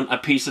doing a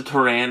piece of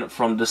terrain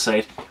from the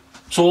set.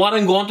 So what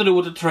I'm going to do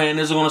with the terrain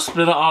is I'm going to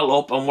split it all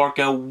up and work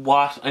out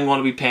what I'm going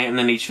to be painting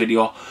in each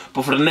video.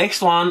 But for the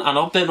next one, on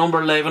update number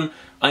 11,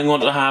 I'm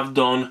going to have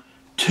done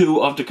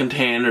 2 of the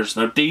containers.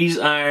 Now these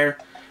they're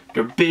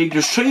big.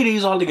 There's 3 of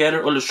these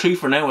altogether. Well, there's 3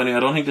 for now anyway. I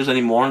don't think there's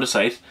any more on the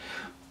site.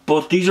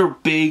 But these are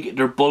big,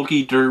 they're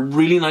bulky, they're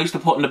really nice to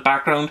put in the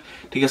background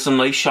to get some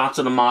nice shots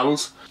of the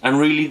models. And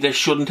really, they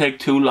shouldn't take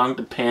too long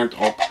to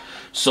paint up.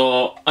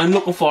 So I'm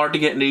looking forward to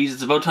getting these.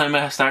 It's about time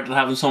I started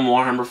having some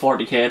Warhammer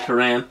 40k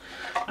terrain.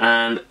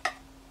 And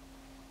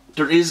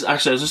there is,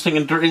 actually I was just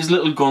thinking, there is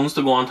little guns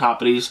to go on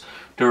top of these.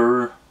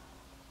 They're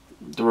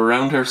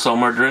around here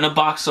somewhere. They're in a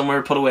box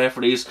somewhere put away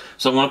for these.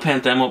 So I'm going to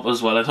paint them up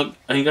as well. I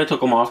think I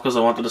took them off because I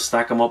wanted to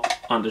stack them up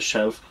on the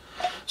shelf.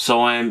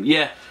 So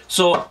yeah,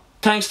 so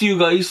thanks to you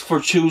guys for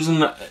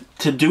choosing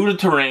to do the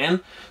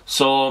terrain.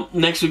 So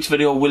next week's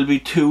video will be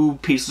 2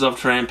 pieces of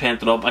terrain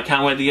painted up. I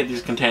can't wait to get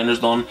these containers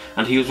done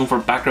and to use them for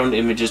background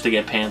images to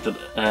get painted,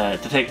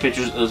 to take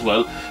pictures as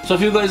well. So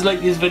if you guys like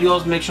these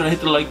videos, make sure to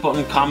hit the like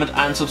button, comment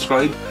and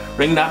subscribe.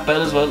 Ring that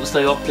bell as well to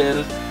stay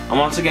updated. And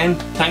once again,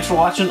 thanks for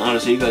watching and I'll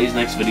see you guys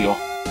next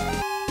video.